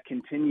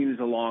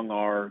along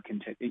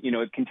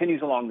it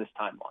continues along this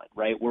timeline,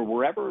 right?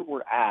 Wherever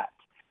we're at,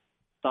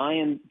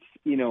 science,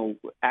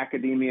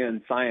 academia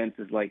and science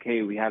is like,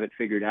 hey, we have it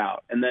figured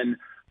out, and then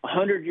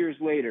 100 years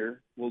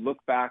later, we'll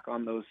look back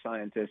on those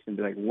scientists and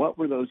be like, what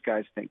were those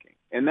guys thinking?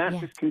 And that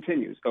just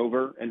continues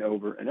over and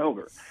over and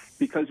over,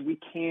 because we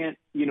can't,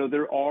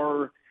 there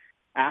are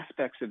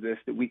aspects of this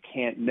that we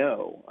can't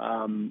know.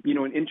 An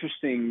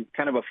interesting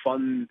kind of a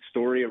fun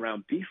story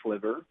around beef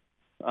liver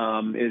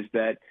is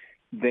that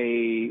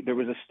there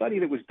was a study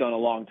that was done a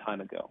long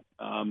time ago.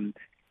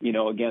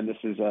 Again, this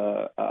is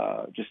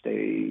just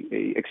a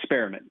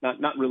experiment,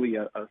 not really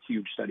a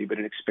huge study, but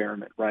an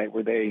experiment, right?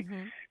 Where they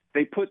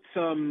put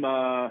some,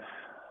 I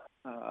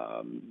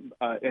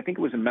think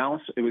it was a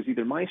mouse. It was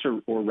either mice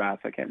or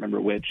rats. I can't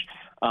remember which.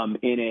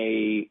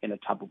 In a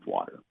tub of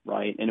water,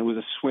 right? And it was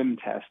a swim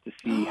test to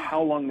see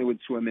how long they would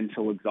swim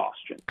until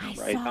exhaustion.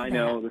 I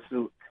know this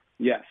is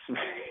yes.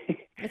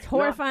 It's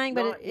horrifying,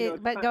 but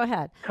go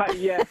ahead.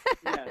 Yes.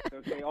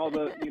 Okay. All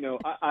the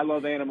I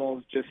love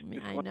animals. Just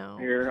I know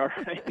here. All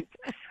right.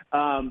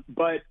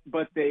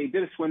 But they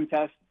did a swim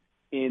test.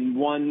 In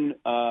one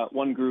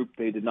group,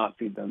 they did not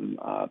feed them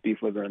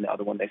beef liver, and the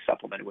other one they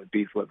supplemented with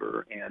beef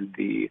liver. And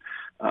the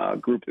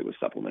group that was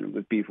supplemented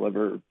with beef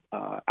liver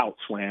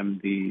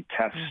outswam the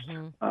test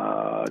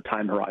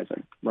time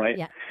horizon, right?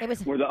 Yeah, it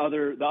was. Where the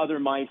other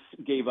mice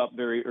gave up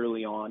very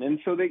early on, and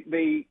so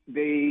they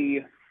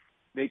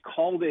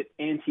called it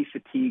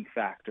anti-fatigue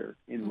factor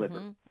in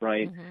liver,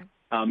 right?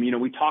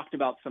 We talked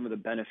about some of the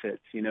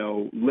benefits.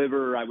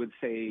 Liver, I would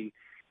say,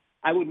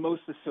 I would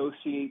most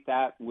associate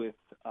that with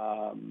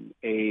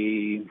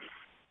a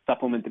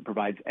supplement that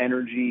provides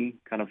energy,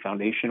 kind of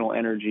foundational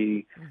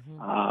energy,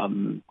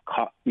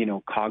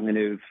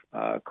 cognitive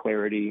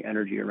clarity,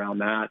 energy around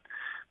that.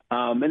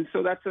 And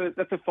so that's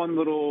a fun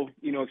little,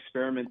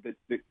 experiment that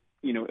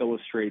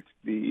illustrates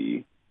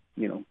the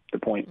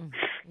point.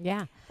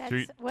 Yeah.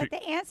 That's what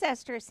the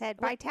ancestors said,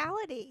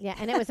 vitality. Yeah,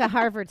 and it was a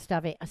Harvard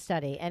study,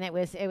 and it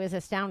was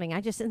astounding.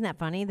 Isn't that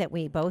funny that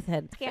we both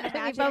had, we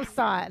both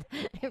saw it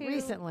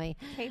recently.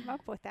 Came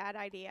up with that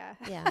idea.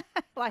 Yeah.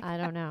 I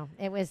don't know.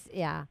 It was,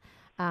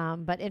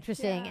 but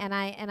interesting. Yeah. And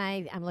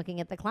I'm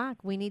looking at the clock.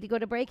 We need to go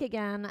to break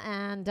again,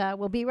 and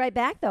we'll be right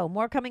back, though.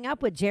 More coming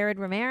up with Jared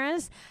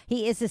Ramirez.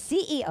 He is the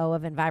CEO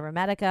of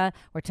Enviromedica.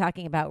 We're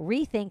talking about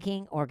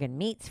rethinking organ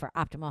meats for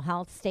optimal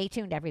health. Stay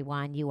tuned,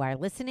 everyone. You are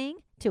listening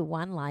to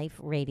One Life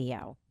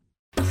Radio.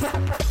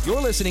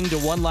 You're listening to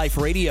One Life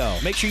Radio.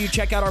 Make sure you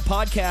check out our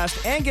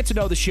podcast and get to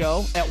know the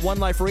show at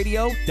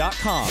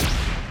oneliferadio.com.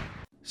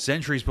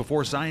 Centuries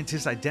before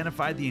scientists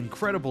identified the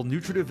incredible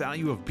nutritive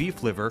value of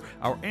beef liver,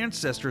 our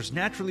ancestors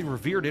naturally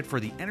revered it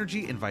for the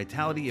energy and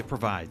vitality it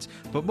provides.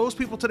 But most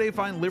people today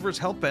find liver's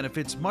health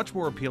benefits much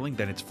more appealing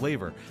than its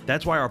flavor.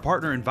 That's why our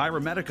partner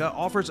Enviromedica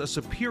offers a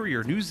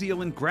superior New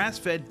Zealand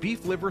grass-fed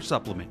beef liver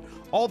supplement.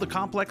 All the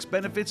complex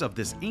benefits of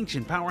this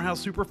ancient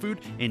powerhouse superfood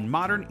in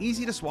modern,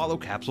 easy-to-swallow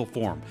capsule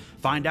form.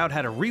 Find out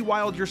how to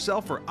rewild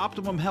yourself for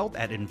optimum health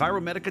at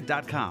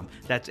Enviromedica.com.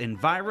 That's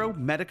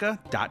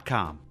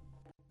Enviromedica.com.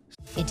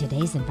 In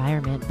today's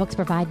environment, books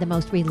provide the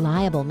most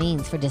reliable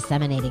means for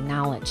disseminating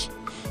knowledge.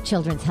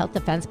 Children's Health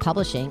Defense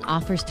Publishing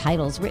offers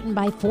titles written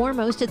by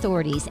foremost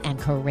authorities and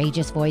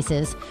courageous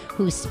voices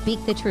who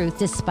speak the truth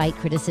despite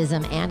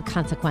criticism and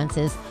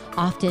consequences,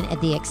 often at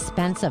the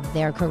expense of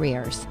their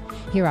careers.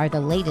 Here are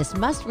the latest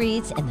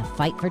must-reads in the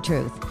fight for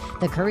truth.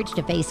 The Courage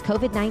to Face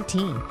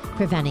COVID-19,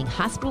 Preventing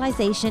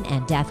Hospitalization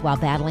and Death While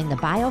Battling the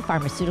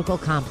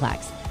Biopharmaceutical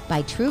Complex,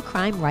 by true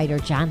crime writer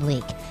John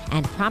Leake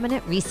and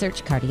prominent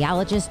research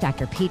cardiologist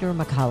Dr. Peter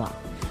McCullough.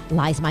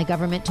 Lies My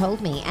Government Told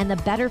Me and the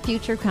Better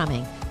Future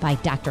Coming by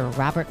Dr.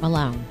 Robert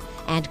Malone.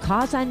 And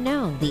Cause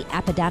Unknown, The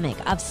Epidemic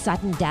of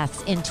Sudden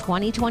Deaths in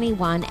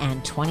 2021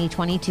 and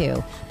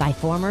 2022 by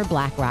former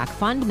BlackRock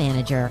fund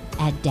manager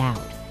Ed Dowd.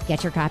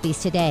 Get your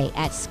copies today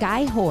at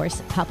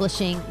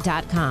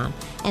skyhorsepublishing.com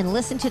and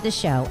listen to the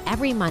show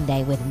every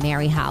Monday with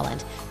Mary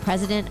Holland,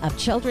 president of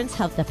Children's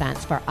Health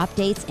Defense, for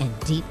updates and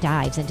deep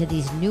dives into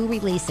these new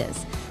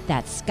releases.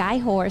 That's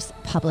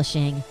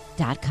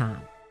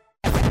skyhorsepublishing.com.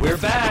 We're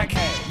back.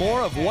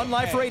 More of One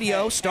Life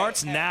Radio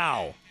starts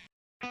now.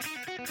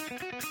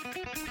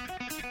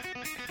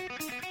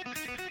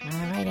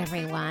 All right,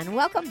 everyone.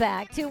 Welcome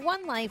back to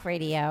One Life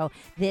Radio.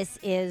 This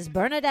is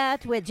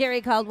Bernadette with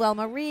Jerry Caldwell,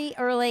 Marie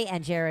Early,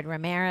 and Jared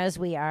Ramirez.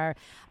 We are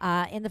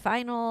in the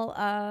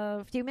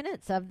final few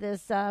minutes of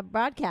this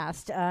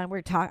broadcast.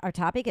 Our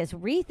topic is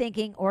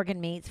rethinking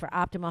organ meats for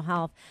optimal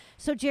health.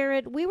 So,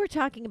 Jared, we were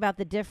talking about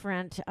the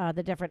different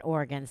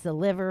organs: the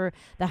liver,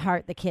 the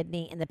heart, the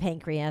kidney, and the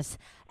pancreas.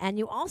 And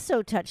you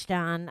also touched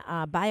on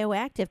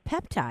bioactive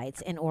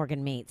peptides in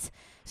organ meats.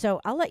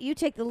 So, I'll let you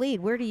take the lead.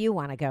 Where do you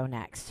want to go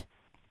next?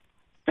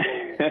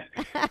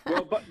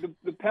 Well, but the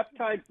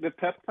peptide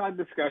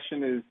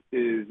discussion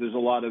is there's a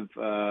lot of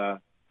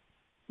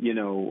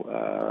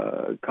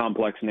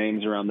complex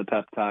names around the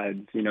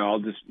peptides. I'll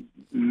just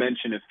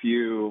mention a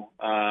few.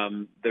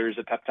 There's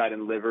a peptide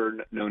in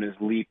liver known as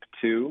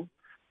LEAP2.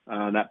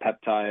 That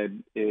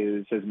peptide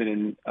has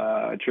been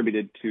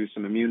attributed to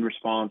some immune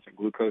response and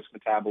glucose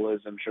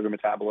metabolism, sugar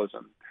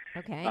metabolism.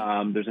 Okay.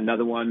 There's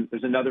another one.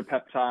 There's another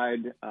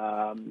peptide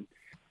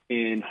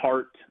in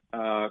heart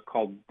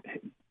called,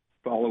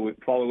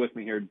 follow with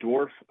me here,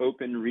 dwarf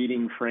open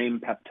reading frame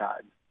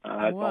peptide.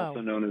 It's also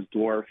known as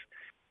dwarf.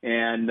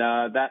 And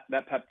that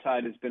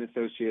peptide has been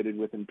associated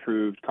with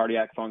improved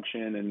cardiac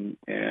function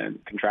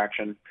and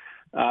contraction.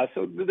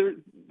 So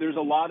there's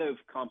a lot of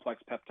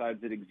complex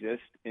peptides that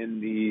exist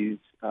in these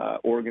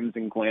organs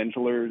and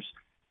glandulars.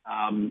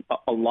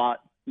 A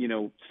lot,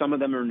 some of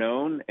them are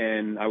known,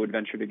 and I would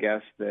venture to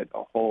guess that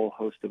a whole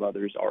host of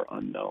others are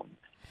unknown.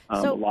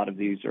 A lot of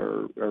these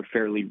are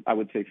fairly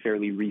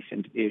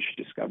recent-ish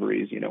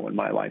discoveries, in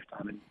my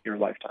lifetime and your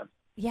lifetime.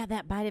 Yeah,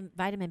 that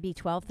vitamin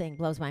B12 thing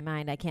blows my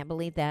mind. I can't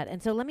believe that.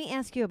 And so let me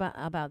ask you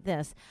about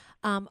this.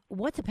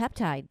 What's a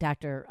peptide,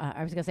 Dr.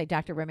 I was going to say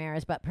Dr.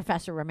 Ramirez, but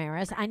Professor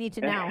Ramirez. I need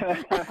to know.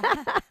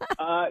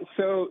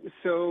 So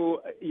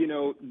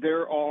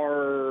there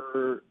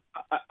are.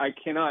 I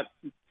cannot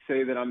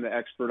say that I'm the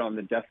expert on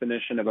the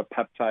definition of a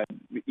peptide,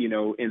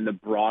 in the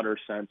broader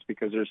sense,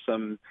 because there's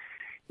some,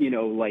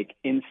 like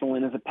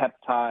insulin is a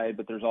peptide,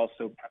 but there's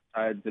also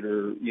peptides that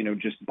are,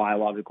 just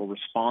biological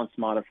response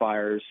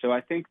modifiers. So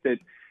I think that,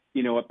 a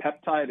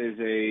peptide is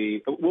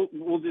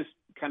we'll just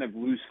kind of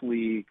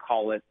loosely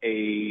call it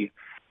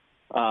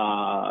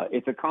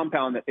it's a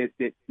compound that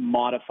it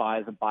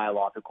modifies a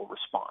biological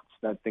response.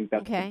 I think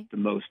that's the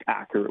most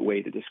accurate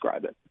way to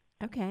describe it.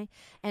 Okay.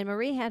 And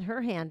Marie had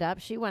her hand up.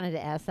 She wanted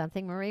to ask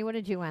something. Marie, what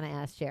did you want to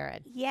ask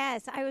Jared?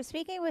 Yes, I was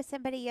speaking with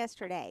somebody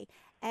yesterday,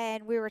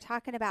 and we were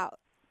talking about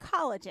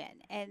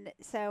collagen. And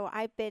so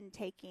I've been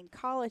taking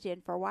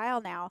collagen for a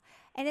while now,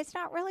 and it's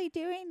not really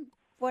doing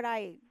what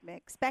I'm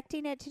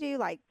expecting it to do,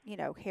 like,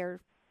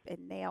 hair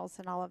and nails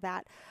and all of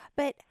that.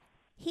 But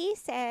he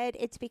said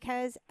it's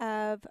because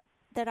of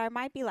that I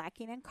might be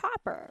lacking in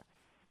copper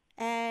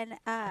and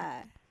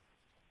not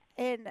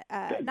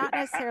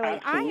necessarily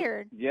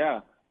iron.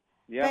 Yeah.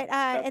 But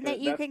and that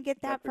you can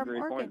get that from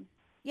organ. Point.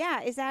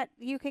 Yeah, is that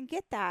you can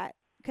get that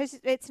because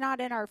it's not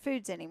in our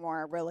foods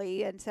anymore,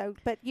 really, and so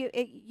but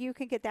you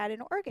can get that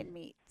in organ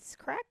meats,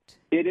 correct?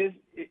 It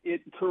is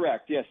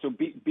correct. Yes. So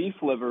beef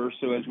liver.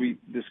 So as we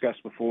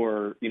discussed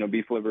before,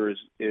 beef liver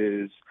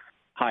is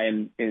high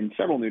in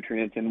several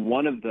nutrients, and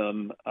one of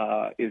them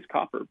is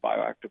copper,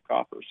 bioactive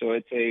copper. So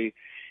it's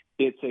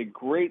a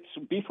great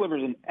beef liver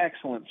is an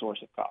excellent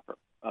source of copper.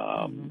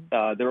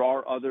 There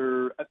are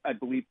other, I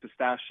believe,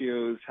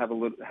 pistachios have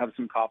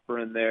some copper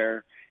in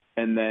there,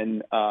 and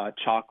then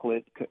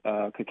chocolate,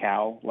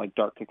 cacao, like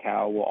dark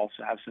cacao, will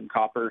also have some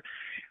copper.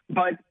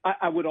 But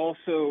I would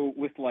also,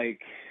 with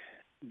like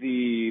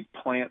the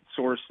plant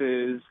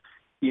sources,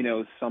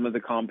 some of the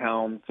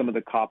compounds, some of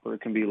the copper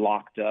can be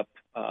locked up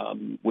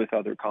with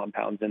other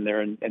compounds in there,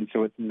 and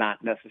so it's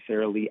not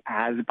necessarily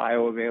as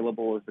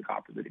bioavailable as the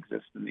copper that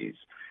exists in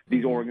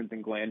these organs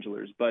and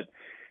glandulars. But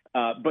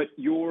I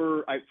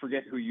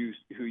forget who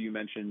you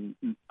mentioned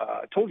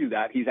told you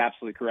that. He's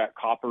absolutely correct.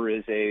 Copper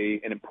is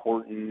an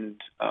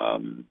important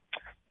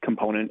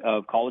component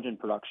of collagen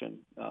production,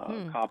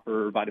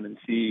 copper, vitamin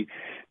C.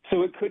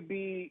 So it could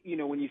be,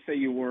 when you say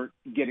you weren't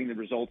getting the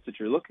results that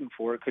you're looking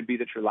for, it could be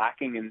that you're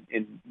lacking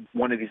in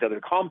one of these other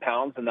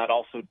compounds, and that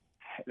also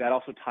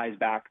ties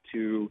back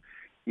to,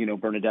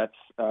 Bernadette's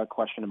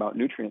question about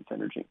nutrient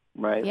synergy,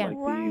 right? Yeah.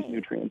 These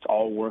nutrients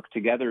all work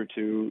together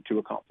to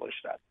accomplish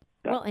that.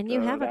 Well, and you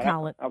have a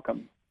collagen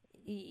outcome.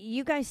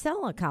 You guys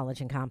sell a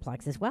collagen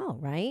complex as well,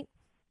 right?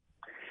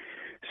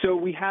 So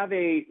we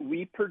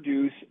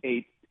produce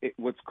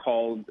what's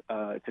called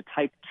it's a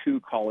type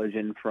 2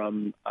 collagen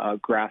from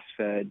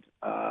grass-fed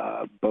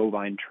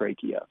bovine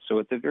trachea. So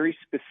it's a very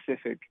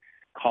specific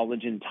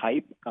collagen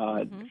type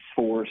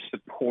for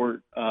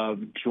support of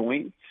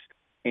joints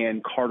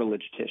and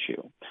cartilage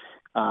tissue.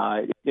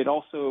 It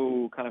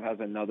also kind of has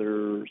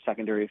another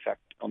secondary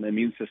effect on the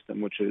immune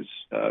system, which is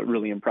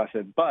really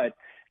impressive. But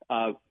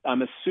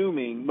I'm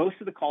assuming most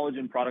of the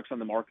collagen products on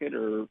the market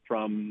are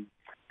from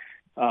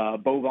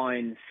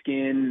bovine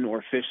skin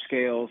or fish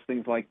scales,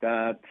 things like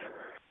that.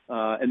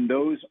 And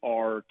those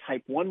are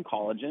type 1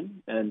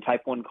 collagen, and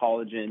type 1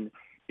 collagen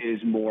is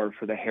more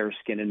for the hair,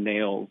 skin, and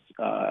nails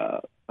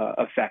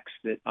effects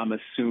that I'm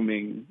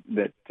assuming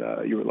that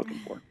you were looking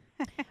for.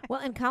 Well,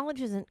 and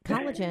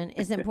collagen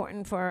is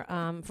important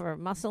for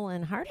muscle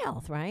and heart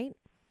health, right?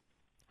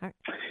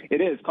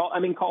 It is.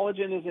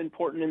 Collagen is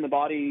important in the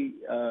body,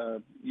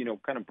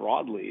 kind of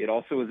broadly. It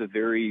also is a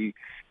very,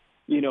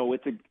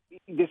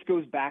 this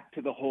goes back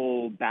to the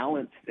whole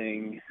balance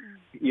thing.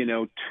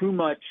 Too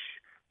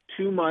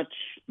much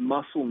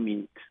muscle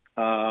meat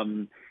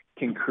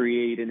can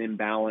create an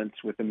imbalance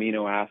with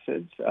amino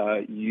acids.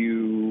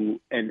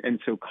 And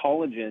so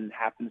collagen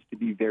happens to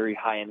be very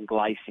high in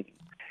glycine.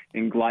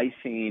 And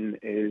glycine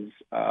is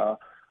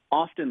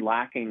often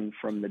lacking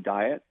from the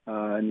diet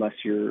unless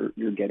you're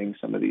getting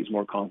some of these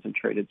more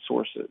concentrated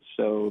sources.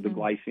 So the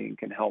glycine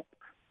can help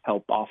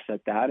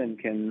offset that, and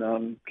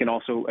can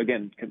also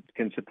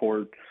can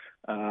support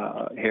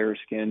hair,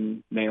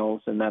 skin,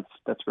 nails, and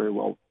that's very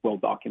well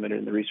documented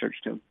in the research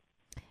too.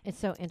 It's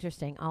so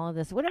interesting, all of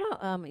this. What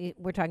about,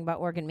 we're talking about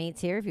organ meats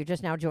here. If you're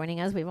just now joining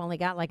us, we've only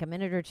got like a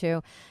minute or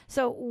two.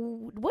 So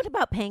what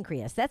about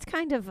pancreas? That's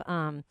kind of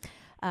an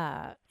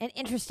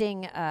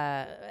interesting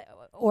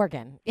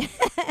organ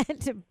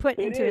to put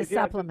into a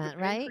supplement,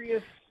 right?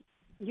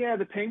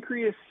 The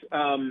pancreas,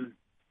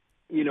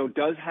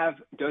 does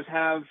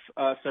have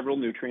several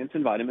nutrients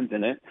and vitamins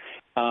in it.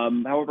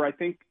 However, I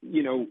think,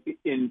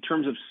 in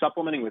terms of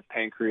supplementing with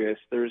pancreas,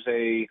 there's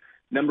a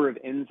number of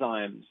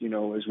enzymes.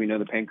 As we know,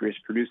 the pancreas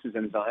produces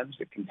enzymes.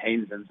 It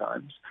contains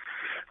enzymes.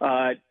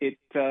 It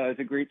is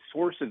a great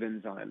source of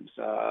enzymes,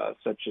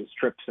 such as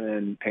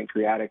trypsin,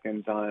 pancreatic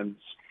enzymes.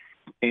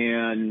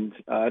 And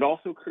it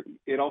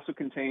also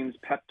contains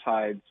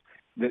peptides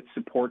that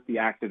support the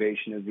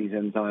activation of these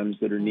enzymes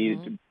that are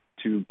needed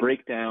to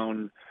break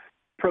down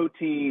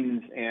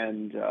proteins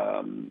and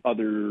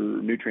other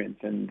nutrients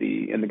in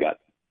the gut.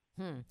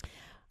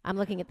 I'm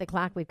looking at the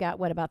clock. We've got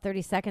about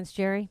 30 seconds,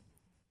 Jerry?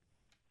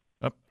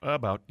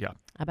 About, yeah.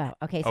 About.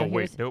 Okay, so Oh, here's...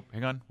 wait. Nope.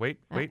 Hang on. Wait.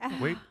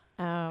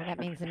 Oh, that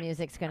means the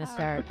music's going to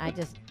start. I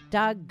just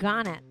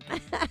doggone it.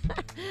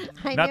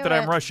 Not that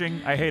I'm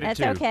rushing. I hate it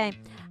too. That's okay.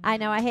 I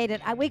know. I hate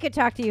it. We could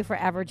talk to you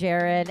forever,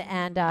 Jared,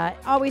 and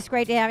always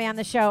great to have you on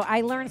the show.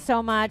 I learned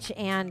so much,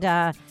 and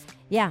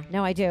yeah,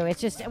 no, I do. It's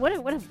just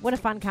what a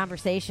fun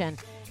conversation.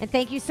 And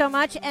thank you so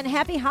much, and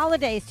happy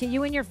holidays to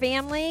you and your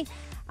family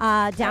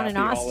down in Austin.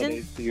 Happy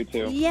holidays to you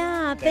too.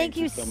 Yeah, thank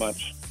you so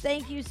much.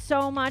 Thank you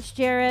so much,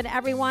 Jared.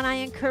 Everyone, I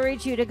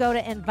encourage you to go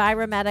to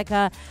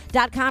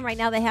Enviromedica.com. Right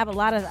now, they have a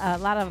lot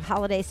of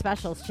holiday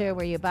specials too,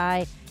 where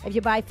if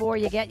you buy 4,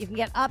 you can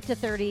get up to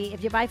 30.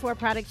 If you buy 4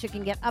 products, you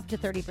can get up to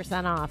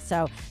 30% off.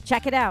 So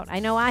check it out. I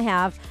know I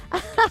have.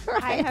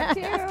 I have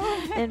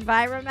too.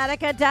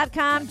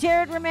 Enviromedica.com.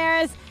 Jared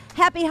Ramirez.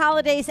 Happy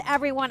holidays,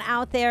 everyone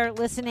out there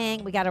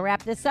listening. We got to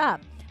wrap this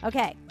up.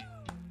 Okay,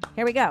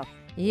 here we go.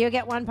 You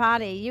get one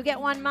body, you get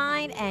one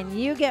mind, and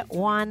you get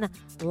one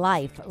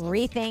life.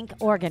 Rethink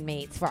organ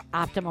meats for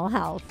optimal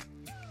health.